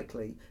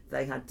 ironically,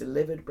 they had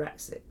delivered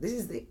Brexit, this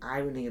is the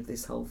irony of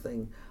this whole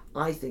thing,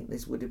 I think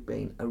this would have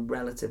been a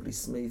relatively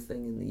smooth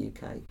thing in the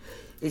UK.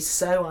 It's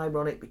so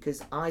ironic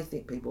because I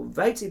think people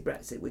voted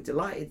Brexit, were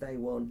delighted they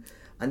won,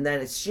 and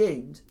then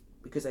assumed,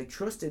 because they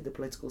trusted the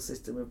political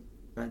system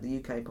of the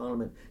UK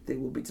Parliament, that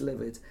it will be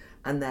delivered.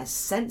 And their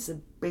sense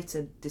of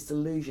bitter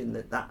disillusion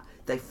that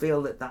they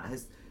feel that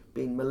has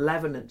been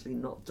malevolently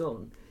not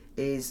done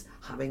is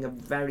having a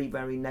very,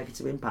 very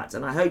negative impact.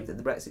 And I hope that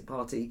the Brexit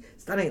Party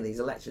standing in these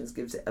elections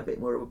gives it a bit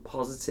more of a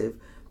positive,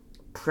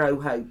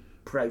 pro-hope,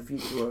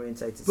 pro-future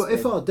orientated But spin.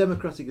 if our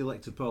democratic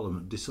elected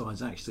parliament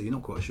decides, actually, you're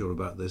not quite sure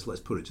about this,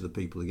 let's put it to the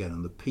people again,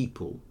 and the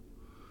people,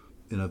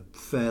 in a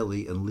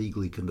fairly and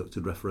legally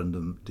conducted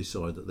referendum,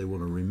 decide that they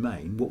want to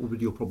remain, what would be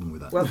your problem with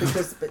that? Well,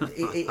 because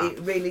it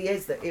really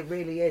is that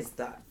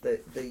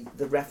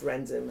the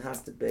referendum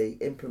has to be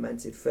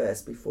implemented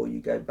first before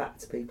you go back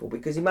to people.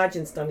 Because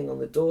imagine standing on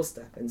the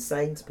doorstep and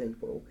saying to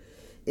people,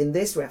 in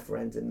this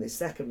referendum, this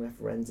second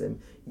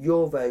referendum,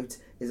 your vote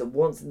is a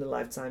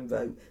once-in-a-lifetime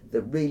vote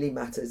that really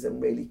matters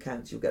and really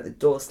counts. You'll get the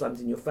door slammed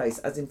in your face,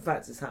 as in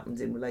fact has happened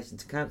in relation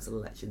to council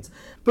elections.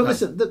 But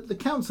listen, the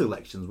council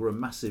elections were a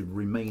massive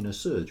Remainer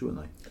surge,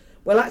 weren't they?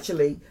 Well,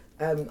 actually,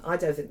 I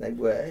don't think they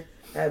were.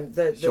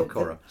 Shock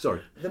horror.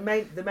 Sorry. The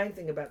main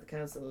thing about the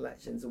council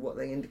elections and what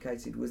they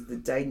indicated was the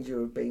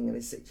danger of being in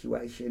a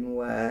situation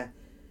where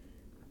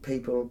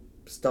people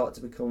start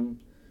to become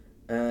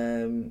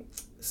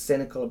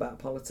cynical about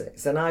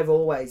politics, and I've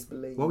always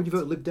believed. Why would you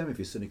vote Lib Dem if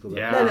you're cynical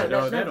about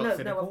Yeah.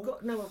 politics?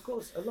 No, of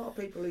course. A lot of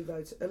people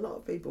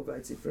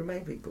voted for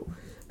Remain people.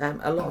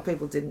 A lot of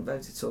people didn't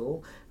vote at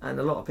all, and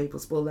a lot of people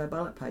spoiled their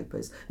ballot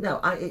papers. No,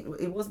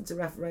 it wasn't a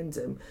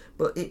referendum,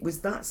 but it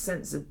was that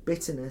sense of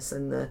bitterness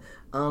and the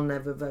I'll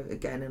never vote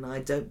again, and I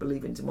don't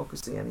believe in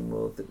democracy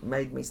anymore that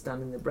made me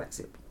stand in the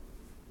Brexit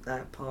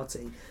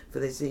Party for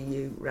this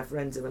EU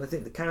referendum. And I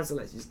think the council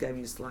elections gave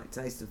you a slight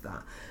taste of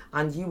that.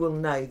 And you will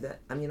know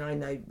that, I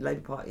know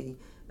Labour Party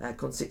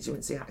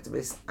constituency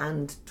activists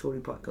and Tory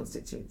Party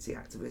constituency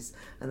activists,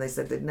 and they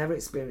said they'd never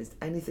experienced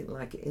anything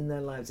like it in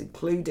their lives,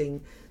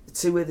 including the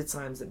two other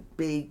times that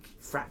big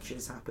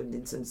fractures happened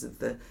in terms of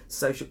the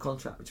social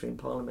contract between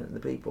Parliament and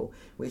the people,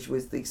 which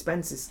was the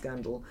expenses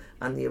scandal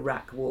and the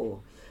Iraq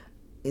war.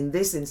 In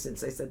this instance,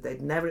 they said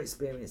they'd never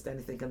experienced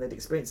anything, and they'd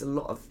experienced a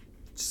lot of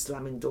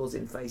slamming doors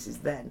in faces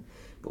then,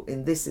 but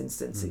in this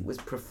instance it was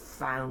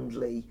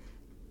profoundly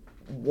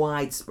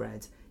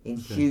widespread in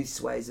huge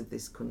swathes of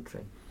this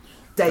country.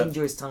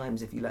 Dangerous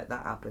times if you let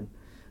that happen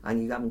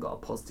and you haven't got a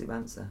positive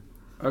answer.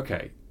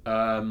 Okay,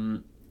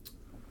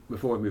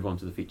 before we move on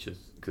to the features,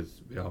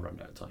 because we are running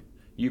out of time,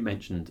 you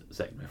mentioned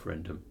second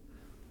referendum.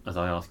 As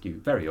I ask you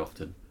very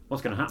often,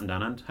 what's going to happen,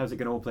 Anand? How's it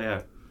going to all play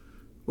out?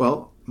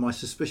 Well, my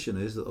suspicion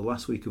is that the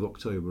last week of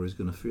October is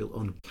going to feel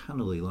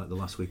uncannily like the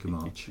last week of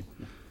March.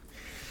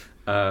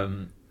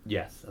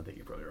 Yes, I think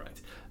you're probably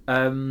right.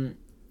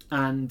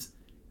 And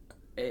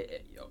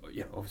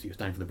obviously you're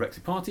standing for the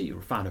Brexit Party, you're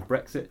a fan of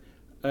Brexit.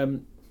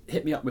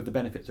 Hit me up with the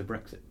benefits of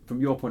Brexit. From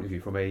your point of view,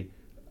 from a,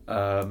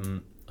 I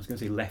was going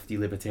to say lefty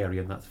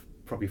libertarian, that's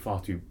probably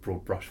far too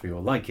broad brush for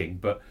your liking,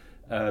 but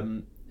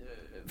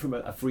from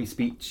a free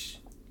speech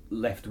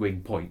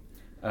left-wing point,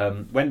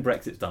 when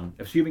Brexit's done,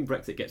 assuming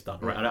Brexit gets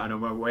done, right? And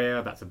I'm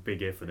aware that's a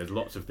big if, and there's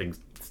lots of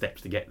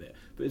steps to get there.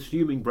 But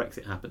assuming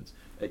Brexit happens,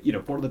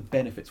 what are the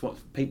benefits?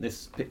 Paint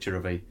this picture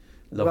of a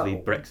lovely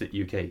Brexit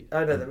UK.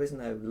 Oh no, there is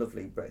no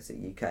lovely Brexit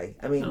UK.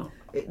 I mean,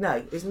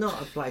 it's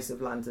not a place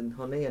of land and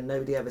honey, and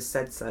nobody ever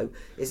said so.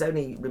 It's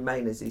only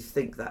Remainers who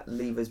think that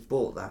Leavers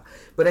bought that.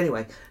 But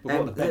anyway,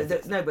 but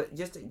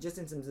just in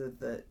terms of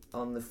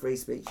on the free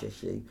speech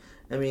issue,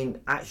 I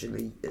mean,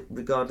 actually,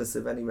 regardless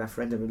of any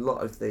referendum, a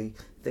lot of the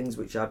things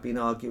which I've been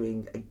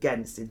arguing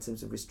against in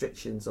terms of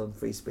restrictions on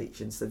free speech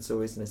and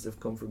censoriousness have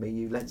come from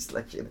EU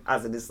legislation,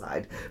 as an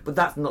aside. But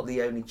that's not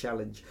the only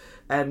challenge.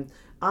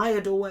 I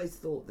had always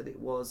thought that it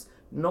was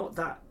not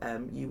that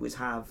you would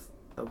have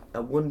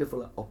a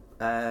wonderful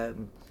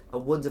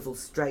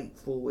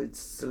straightforward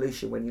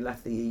solution when you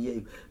left the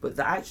EU, but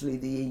that actually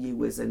the EU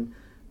was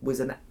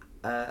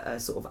a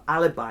sort of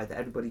alibi that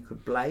everybody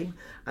could blame.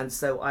 And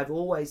so I've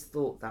always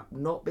thought that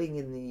not being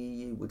in the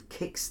EU would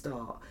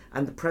kickstart,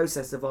 and the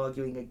process of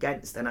arguing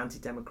against an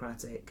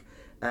anti-democratic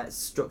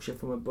structure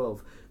from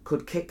above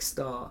could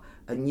kickstart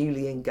a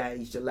newly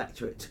engaged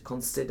electorate to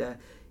consider,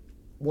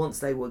 once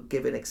they were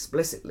given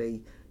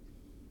explicitly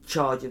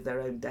charge of their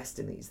own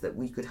destinies, that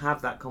we could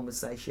have that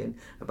conversation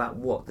about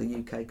what the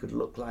UK could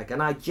look like.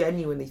 And I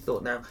genuinely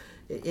thought, now,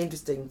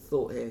 interesting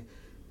thought here,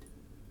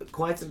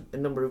 quite a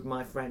number of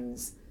my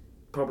friends,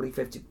 probably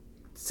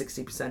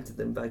 50-60% of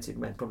them voted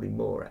Remain, probably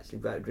more actually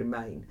voted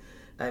Remain.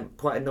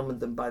 Quite a number of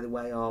them, by the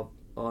way, are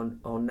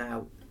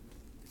now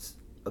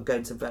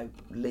going to vote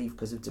Leave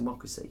because of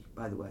democracy,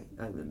 by the way,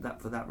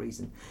 for that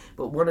reason.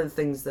 But one of the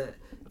things that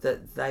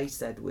they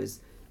said was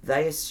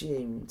they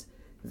assumed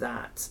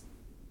that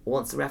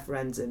once the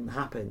referendum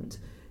happened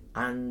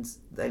and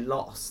they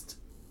lost,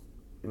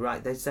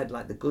 right, they said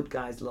like the good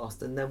guys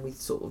lost, and then we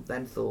sort of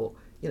then thought,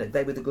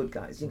 they were the good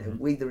guys,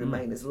 we the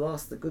Remainers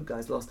lost, the good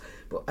guys lost,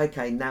 but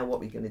okay, now what are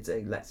we going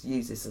to do? Let's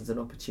use this as an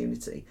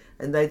opportunity.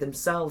 And they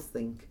themselves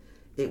think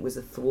it was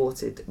a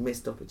thwarted,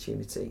 missed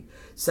opportunity.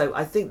 So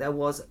I think there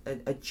was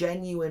a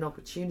genuine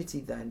opportunity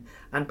then,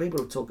 and people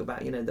will talk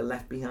about, the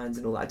left behinds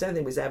and all that. I don't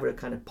think it was ever a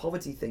kind of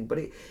poverty thing, but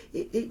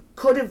it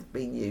could have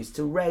been used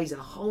to raise a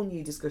whole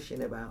new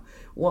discussion about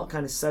what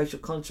kind of social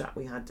contract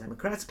we had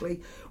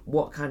democratically,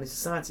 what kind of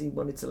society we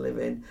wanted to live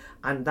in,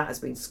 and that has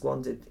been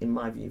squandered, in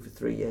my view, for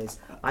 3 years.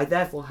 I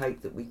therefore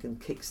hope that we can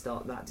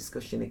kickstart that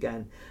discussion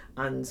again,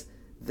 and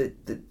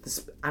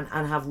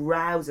and have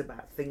rows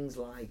about things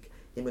like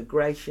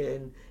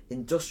immigration,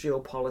 industrial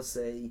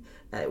policy,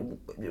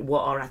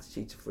 what our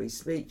attitude to free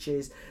speech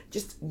is.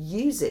 Just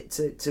use it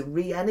to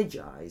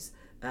re-energise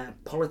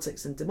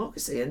politics and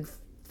democracy. And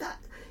that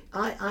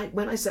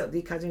when I set up the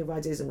Academy of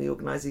Ideas and we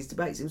organised these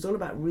debates, it was all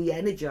about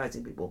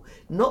re-energising people,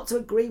 not to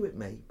agree with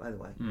me, by the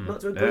way, not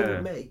to agree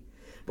with me,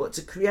 but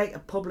to create a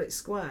public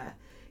square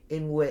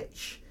in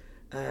which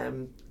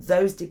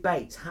those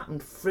debates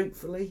happened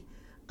fruitfully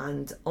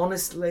and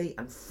honestly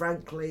and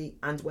frankly,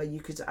 and where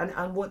you could,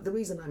 and what the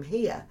reason I'm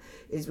here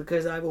is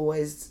because I've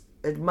always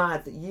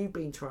admired that you've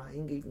been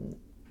trying, even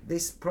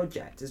this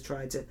project has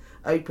tried to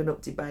open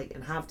up debate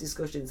and have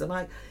discussions,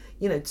 and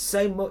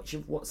so much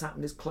of what's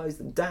happened has closed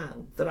them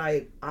down, that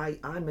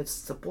I'm a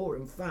supporter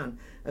and fan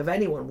of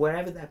anyone,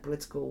 wherever their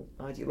political,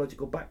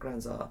 ideological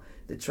backgrounds are,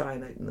 that try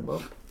and open them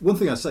up. One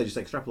thing I'd say, just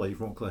extrapolating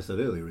from what Claire said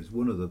earlier, is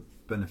one of the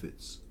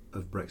benefits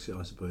of Brexit,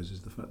 I suppose,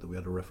 is the fact that we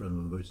had a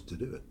referendum and voted to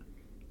do it.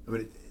 I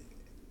mean,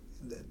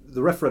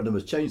 the referendum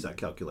has changed that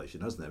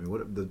calculation, hasn't it? I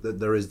mean,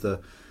 there is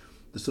the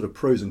sort of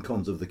pros and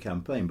cons of the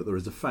campaign, but there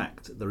is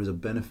a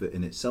benefit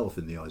in itself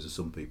in the eyes of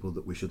some people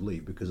that we should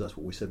leave, because that's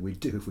what we said we'd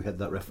do if we had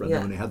that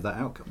referendum and it had that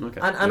outcome. Okay.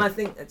 And I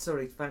think,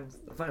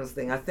 final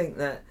thing, I think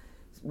that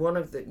one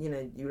of the,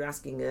 you were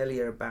asking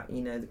earlier about,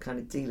 the kind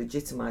of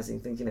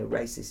delegitimizing things,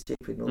 racist,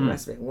 stupid and all the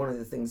rest of it. And one of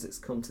the things that's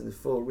come to the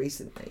fore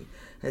recently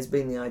has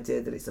been the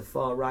idea that it's a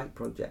far-right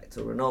project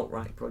or an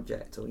alt-right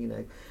project, or,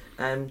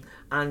 and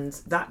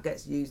that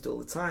gets used all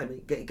the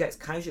time. It gets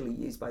casually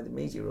used by the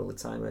media all the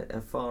time, a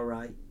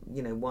far-right,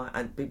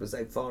 and people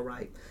say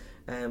far-right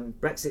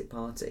Brexit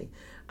Party.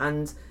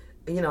 And,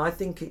 I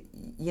think,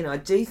 I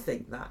do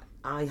think that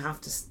I have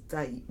to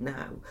state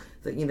now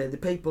that, the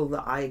people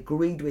that I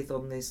agreed with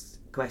on this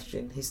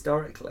question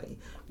historically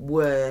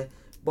were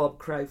Bob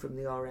Crow from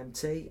the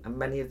RMT, and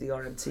many of the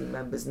RMT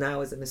members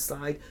now, as an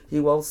aside,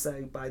 who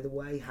also, by the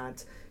way,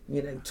 had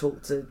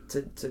talked to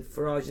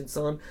Farage and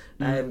so on,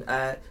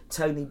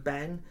 Tony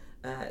Benn,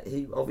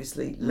 who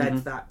obviously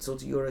led that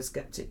sort of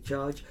Eurosceptic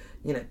charge,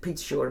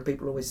 Peter Shaw, and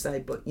people always say,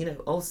 but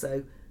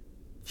also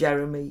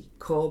Jeremy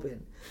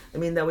Corbyn. I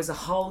mean, there was a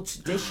whole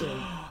tradition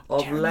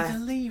of left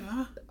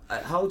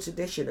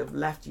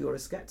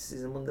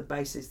Euroscepticism on the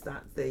basis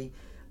that the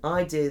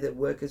idea that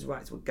workers'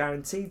 rights were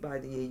guaranteed by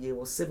the EU,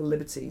 or civil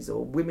liberties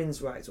or women's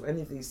rights or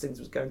any of these things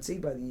was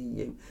guaranteed by the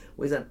EU,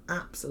 was an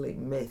absolute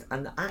myth,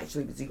 and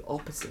actually was the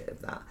opposite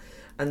of that,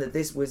 and that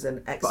this was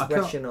an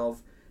expression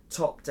of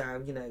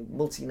top-down,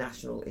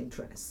 multinational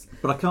interests.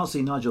 But I can't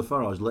see Nigel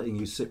Farage letting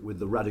you sit with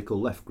the radical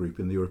left group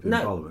in the European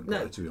Parliament,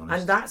 Claire, to be honest.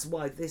 And that's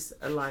why this,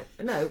 and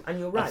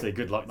you're right. I say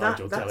good luck,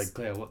 Nigel, telling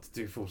Claire what to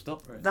do, full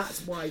stop. Right?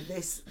 That's why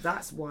this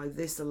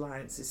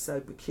alliance is so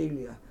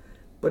peculiar.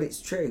 But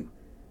it's true.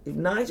 If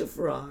Nigel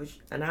Farage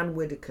and Anne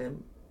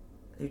Widdecombe,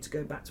 who, to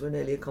go back to an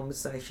earlier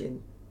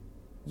conversation,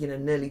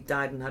 nearly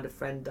died and had a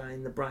friend die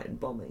in the Brighton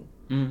bombing,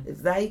 if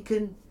they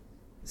can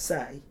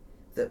say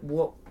that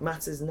what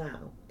matters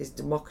now is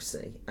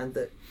democracy, and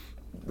that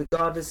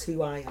regardless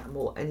who I am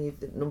or any of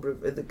the number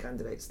of other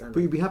candidates standing, but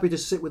you'd be happy to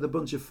sit with a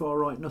bunch of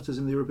far-right nutters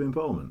in the European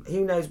Parliament?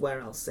 Who knows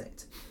where I'll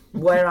sit?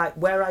 Where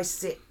I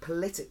sit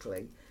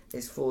politically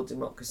is for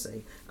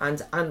democracy,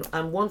 and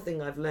one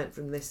thing I've learnt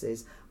from this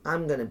is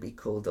I'm going to be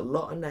called a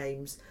lot of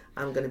names.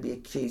 I'm going to be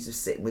accused of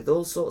sitting with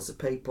all sorts of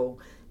people.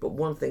 But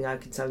one thing I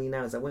can tell you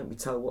now is I won't be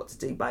told what to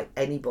do by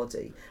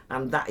anybody.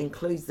 And that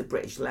includes the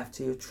British left,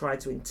 who have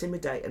tried to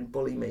intimidate and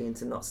bully me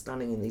into not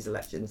standing in these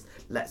elections.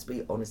 Let's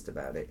be honest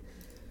about it.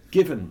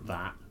 Given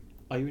that,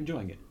 are you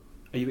enjoying it?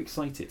 Are you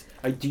excited?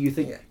 Do you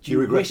think? Yeah. Do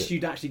you wish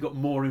you'd actually got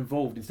more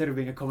involved instead of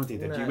being a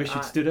commentator? No, do you wish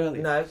you'd stood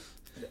earlier? No.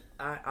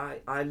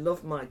 I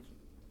love my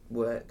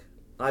work.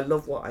 I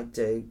love what I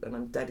do, and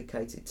I'm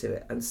dedicated to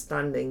it. And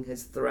standing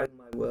has thrown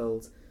my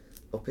world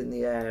up in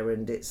the air,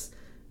 and it's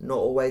not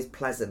always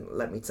pleasant.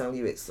 Let me tell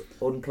you, it's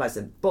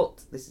unpleasant.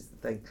 But this is the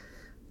thing: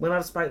 when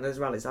I've spoken at those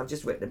rallies, I've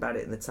just written about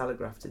it in the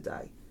Telegraph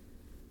today.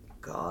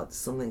 God,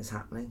 something's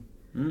happening.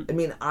 I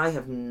mean, I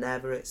have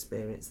never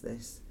experienced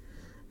this.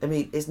 I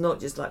mean, it's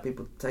not just like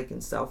people taking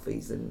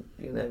selfies and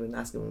and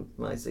asking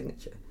for my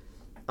signature.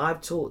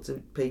 I've talked to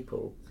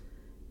people,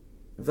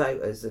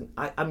 voters, and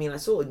I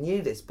sort of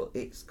knew this, but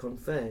it's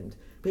confirmed.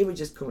 People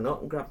just coming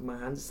up and grabbing my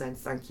hand and saying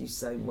thank you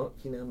so much.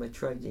 I'm a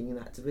trade union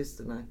activist,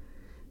 and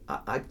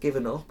I'd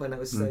given up, and I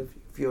was so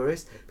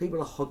furious.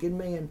 People are hugging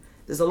me, and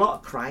there's a lot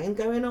of crying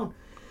going on.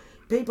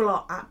 People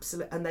are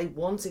absolute, and they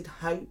wanted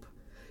hope.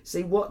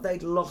 See, what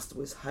they'd lost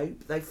was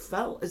hope. They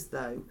felt as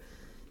though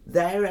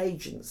their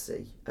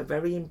agency, a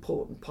very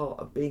important part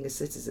of being a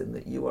citizen,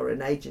 that you are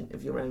an agent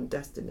of your own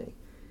destiny,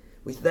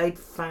 which they'd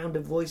found a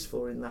voice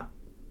for in that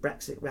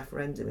Brexit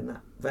referendum, in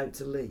that vote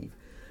to leave,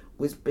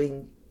 was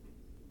being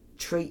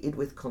treated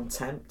with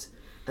contempt,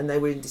 and they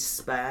were in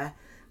despair.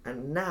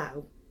 And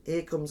now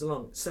here comes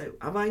along. So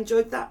have I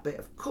enjoyed that bit?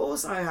 Of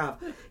course I have.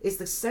 It's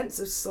the sense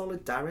of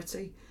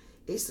solidarity.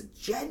 It's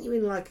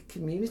genuine, like a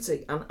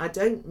community, and I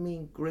don't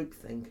mean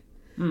groupthink.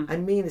 I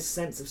mean a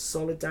sense of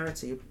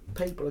solidarity of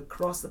people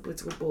across the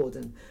political board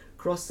and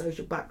across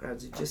social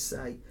backgrounds who just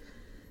say,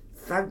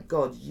 thank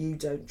God you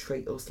don't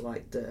treat us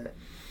like dirt.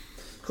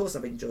 Of course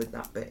I've enjoyed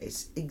that bit.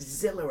 It's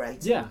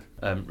exhilarating. Yeah.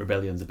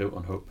 Rebellions are built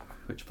on hope.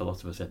 Which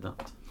philosopher said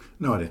that?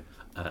 No idea.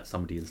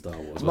 Somebody in Star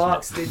Wars, wasn't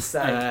Marx it? did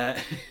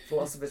say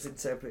philosophers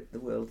interpret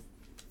the world.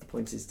 The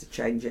point is to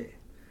change it.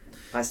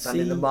 I stand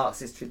in the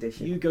Marxist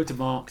tradition. You go to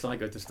Marx, I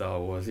go to Star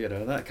Wars. You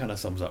know, that kind of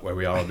sums up where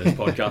we are on this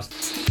podcast.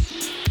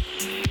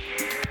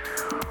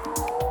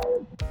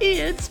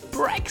 It's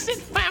Brexit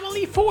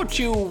Family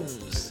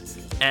Fortunes.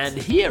 And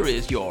here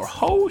is your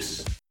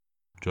host,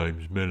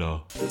 James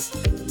Millar.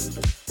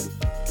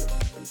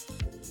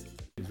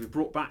 We've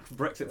brought back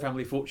Brexit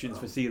Family Fortunes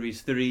for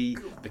Series 3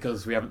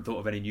 because we haven't thought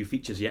of any new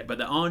features yet, but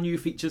there are new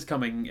features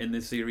coming in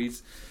this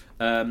series.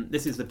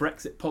 This is the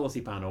Brexit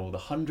Policy Panel, the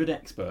 100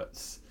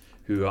 experts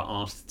who are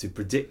asked to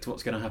predict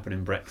what's going to happen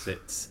in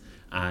Brexit,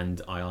 and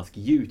I ask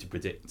you to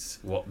predict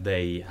what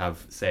they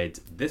have said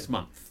this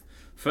month.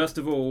 First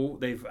of all,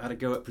 they've had a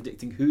go at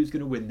predicting who's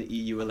going to win the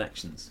EU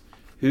elections.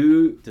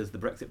 Who does the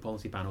Brexit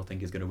Policy Panel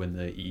think is going to win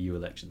the EU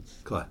elections?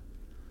 Claire.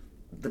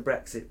 The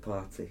Brexit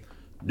Party.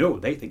 No,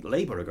 they think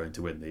Labour are going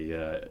to win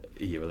the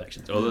EU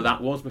elections, although that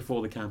was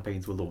before the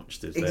campaigns were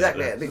launched.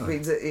 Exactly. It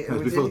means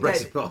Before the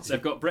Brexit Party.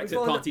 They've got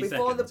Brexit Party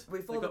before second.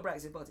 Before the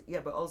Brexit Party,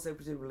 yeah, but also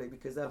presumably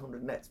because they're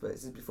 100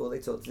 experts is before they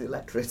talk to the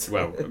electorate.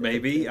 Well,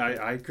 maybe.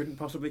 I couldn't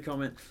possibly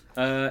comment.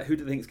 Who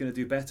do they think is going to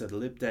do better, the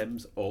Lib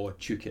Dems or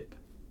UKIP?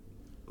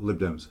 Lib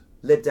Dems.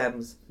 Lib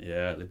Dems.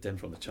 Yeah, Lib Dems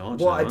from the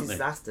charge. What now, a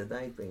disaster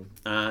they've been.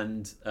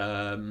 And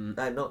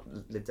not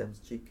Lib Dems,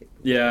 UKIP.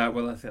 yeah,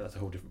 well, I think that's a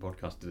whole different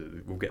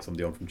podcast. We'll get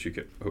somebody on from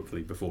UKIP,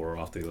 hopefully before or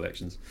after the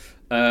elections.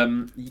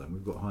 Then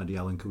we've got Heidi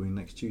Allen coming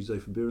next Tuesday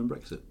for Beer and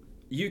Brexit.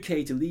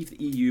 UK to leave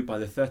the EU by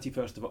the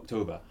 31st of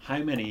October. How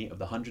many of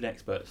the 100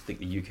 experts think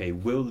the UK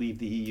will leave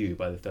the EU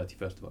by the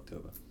 31st of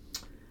October?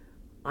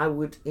 I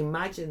would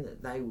imagine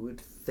that they would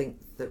think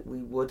that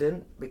we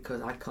wouldn't,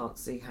 because I can't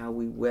see how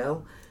we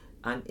will.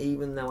 And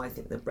even though I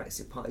think the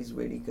Brexit Party is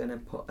really going to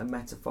put a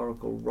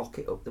metaphorical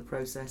rocket up the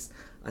process,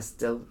 I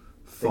still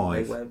think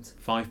they won't.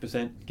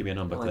 5%? Give me a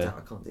number, Claire. I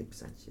can't do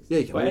percentages. Yeah,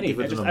 you can. Well, give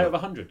us a just number. out of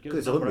 100. Give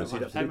us a number. 100, so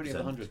you'd have to How do many of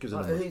the 100 Give us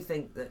a number. Who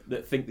think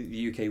that think that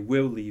the UK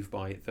will leave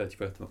by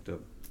 31st of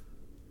October?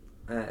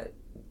 And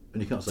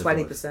you can't say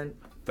 20%?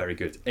 Very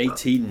good.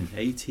 18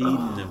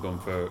 have gone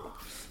for...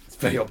 It's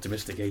very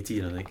optimistic,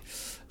 18 I think.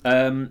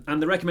 And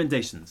the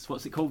recommendations.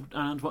 What's it called,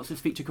 and what's this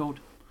feature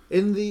called?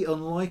 In the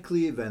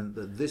unlikely event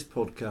that this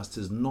podcast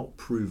has not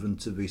proven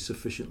to be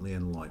sufficiently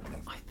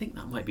enlightening. I think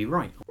that might be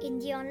right. In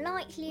the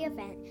unlikely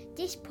event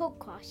this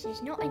podcast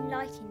has not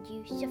enlightened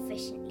you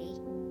sufficiently.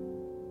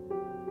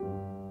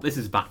 This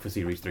is back for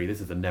Series 3. This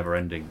is a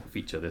never-ending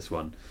feature, this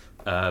one.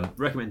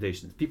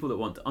 Recommendations. People that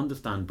want to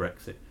understand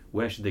Brexit.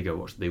 Where should they go?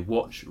 What should they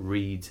watch,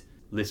 read,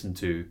 listen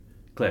to?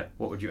 Claire,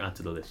 what would you add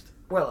to the list?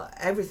 Well,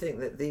 everything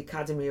that the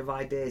Academy of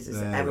Ideas has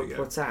There ever we go.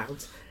 put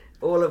out,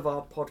 all of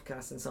our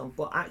podcasts and so on,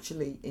 but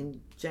actually,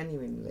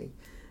 genuinely,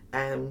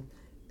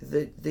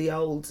 the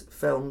old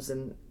films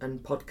and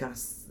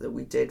podcasts that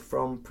we did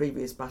from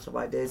previous Battle of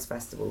Ideas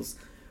festivals,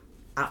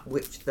 at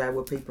which there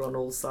were people on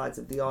all sides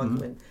of the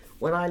argument,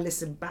 when I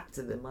listen back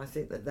to them, I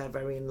think that they're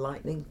very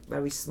enlightening,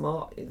 very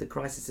smart. In The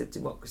Crisis of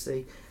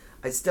Democracy,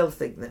 I still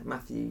think that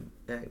Matthew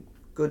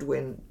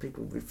Goodwin,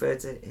 people refer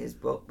to his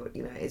book, but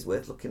it is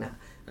worth looking at.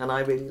 And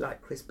I really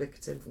like Chris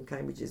Bickerton from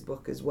Cambridge's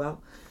book as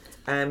well.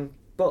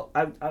 But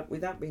I,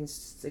 without being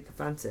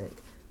sycophantic,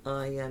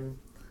 I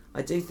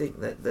do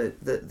think that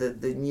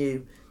the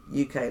new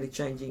UK, the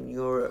Changing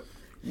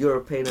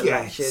European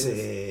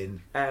elections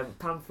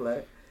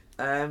pamphlet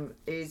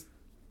is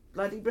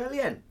bloody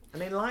brilliant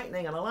and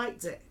enlightening, and I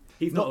liked it.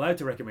 He's not allowed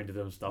to recommend his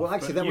own stuff. Well,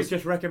 actually, but that you've was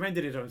just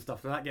recommended his own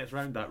stuff, so that gets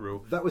round that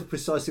rule. That was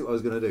precisely what I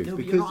was going to do. No,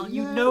 but because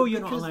you're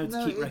not allowed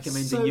to keep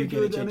recommending so UK good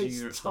and and Changing it's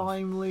Europe stuff.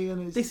 timely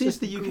and it's This is just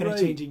the UK great.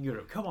 Changing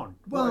Europe. Come on.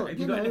 Well, have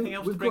you got anything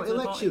else we've to bring got to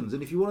the party? elections,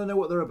 and if you want to know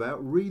what they're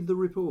about, read the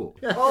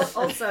report.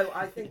 Also,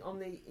 I think on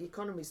the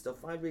economy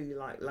stuff, I really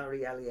like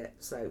Larry Elliott,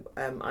 so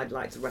I'd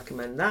like to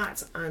recommend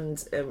that.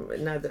 And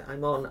now that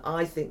I'm on,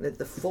 I think that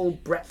the Full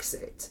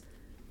Brexit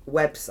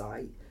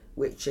website,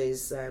 which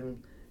is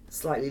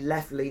slightly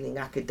left-leaning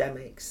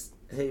academics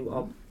who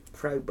are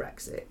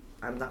pro-Brexit,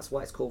 and that's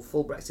why it's called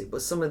Full Brexit,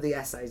 but some of the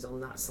essays on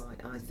that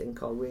site I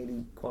think are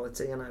really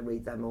quality, and I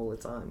read them all the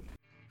time.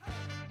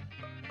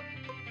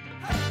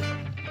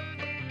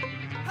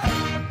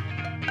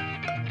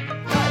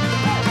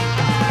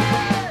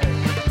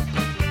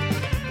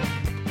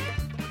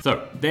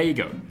 So, there you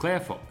go. Claire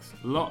Fox.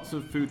 Lots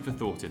of food for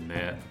thought in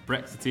there.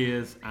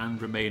 Brexiteers and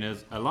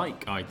Remainers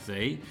alike, I'd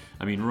say.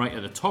 I mean, right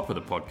at the top of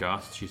the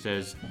podcast, she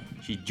says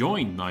she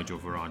joined Nigel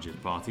Farage's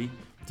party,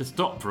 to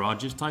stop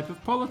Farage's type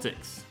of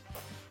politics.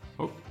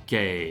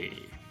 Okay.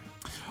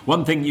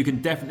 One thing you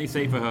can definitely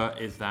say for her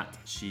is that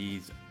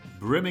she's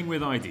brimming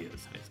with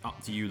ideas. It's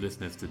up to you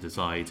listeners to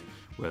decide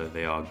whether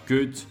they are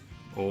good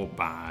or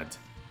bad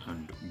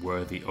and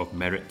worthy of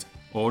merit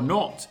or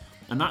not.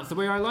 And that's the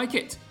way I like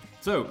it.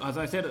 So, as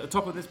I said at the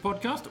top of this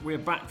podcast, we're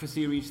back for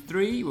Series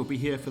 3. We'll be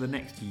here for the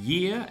next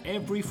year,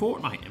 every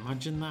fortnight.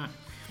 Imagine that.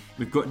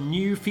 We've got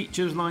new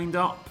features lined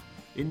up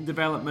in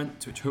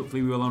development, which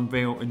hopefully we will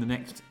unveil in the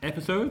next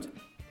episode.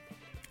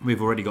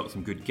 We've already got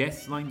some good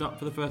guests lined up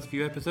for the first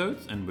few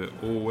episodes, and we're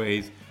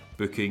always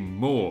booking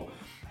more.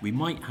 We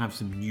might have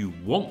some new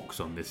wonks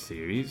on this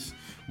series,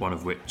 one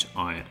of which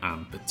I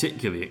am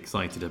particularly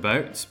excited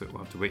about, but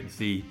we'll have to wait and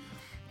see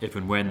if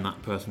and when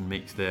that person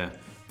makes their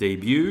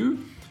debut.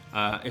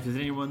 If there's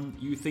anyone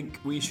you think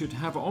we should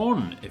have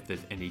on, if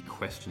there's any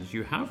questions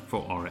you have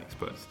for our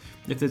experts,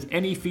 if there's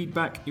any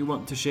feedback you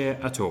want to share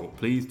at all,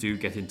 please do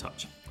get in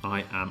touch.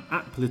 I am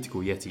at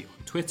Political Yeti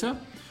on Twitter,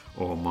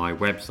 or my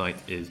website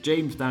is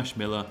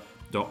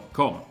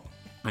james-miller.com,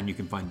 and you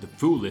can find the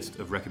full list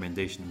of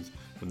recommendations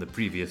from the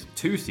previous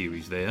 2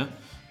 series there,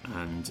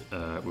 and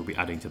we'll be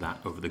adding to that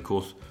over the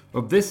course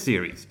of this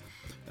series.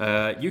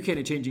 UK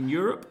and Changing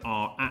Europe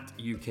are at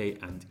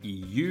UK and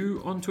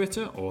EU on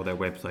Twitter, or their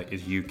website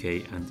is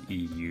ukandeu.ac.uk.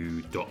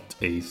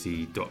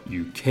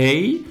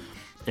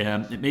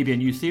 It may be a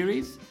new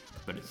series,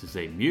 but it's the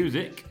same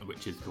music,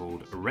 which is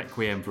called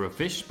Requiem for a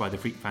Fish by the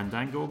Freak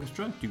Fandango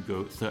Orchestra. Do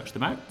go search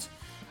them out.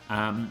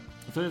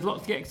 So there's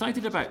lots to get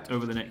excited about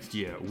over the next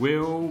year.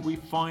 Will we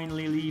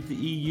finally leave the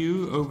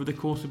EU over the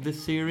course of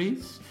this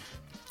series?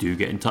 Do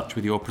get in touch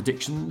with your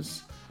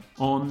predictions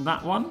on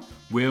that one.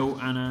 Will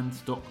Anand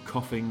stop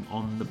coughing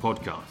on the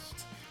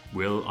podcast?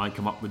 Will I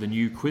come up with a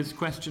new quiz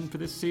question for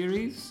this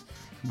series?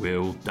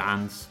 Will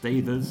Dan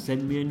Stathers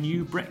send me a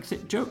new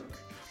Brexit joke?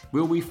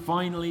 Will we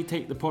finally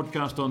take the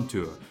podcast on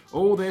tour?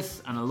 All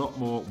this and a lot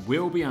more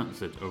will be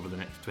answered over the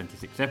next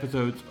 26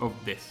 episodes of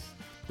this,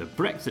 the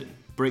Brexit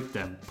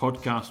Breakdown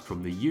podcast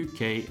from the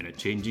UK in a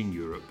Changing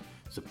Europe,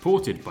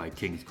 supported by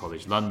King's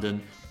College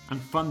London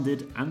and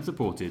funded and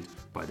supported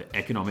by the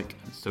Economic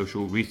and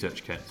Social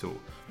Research Council.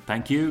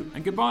 Thank you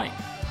and goodbye.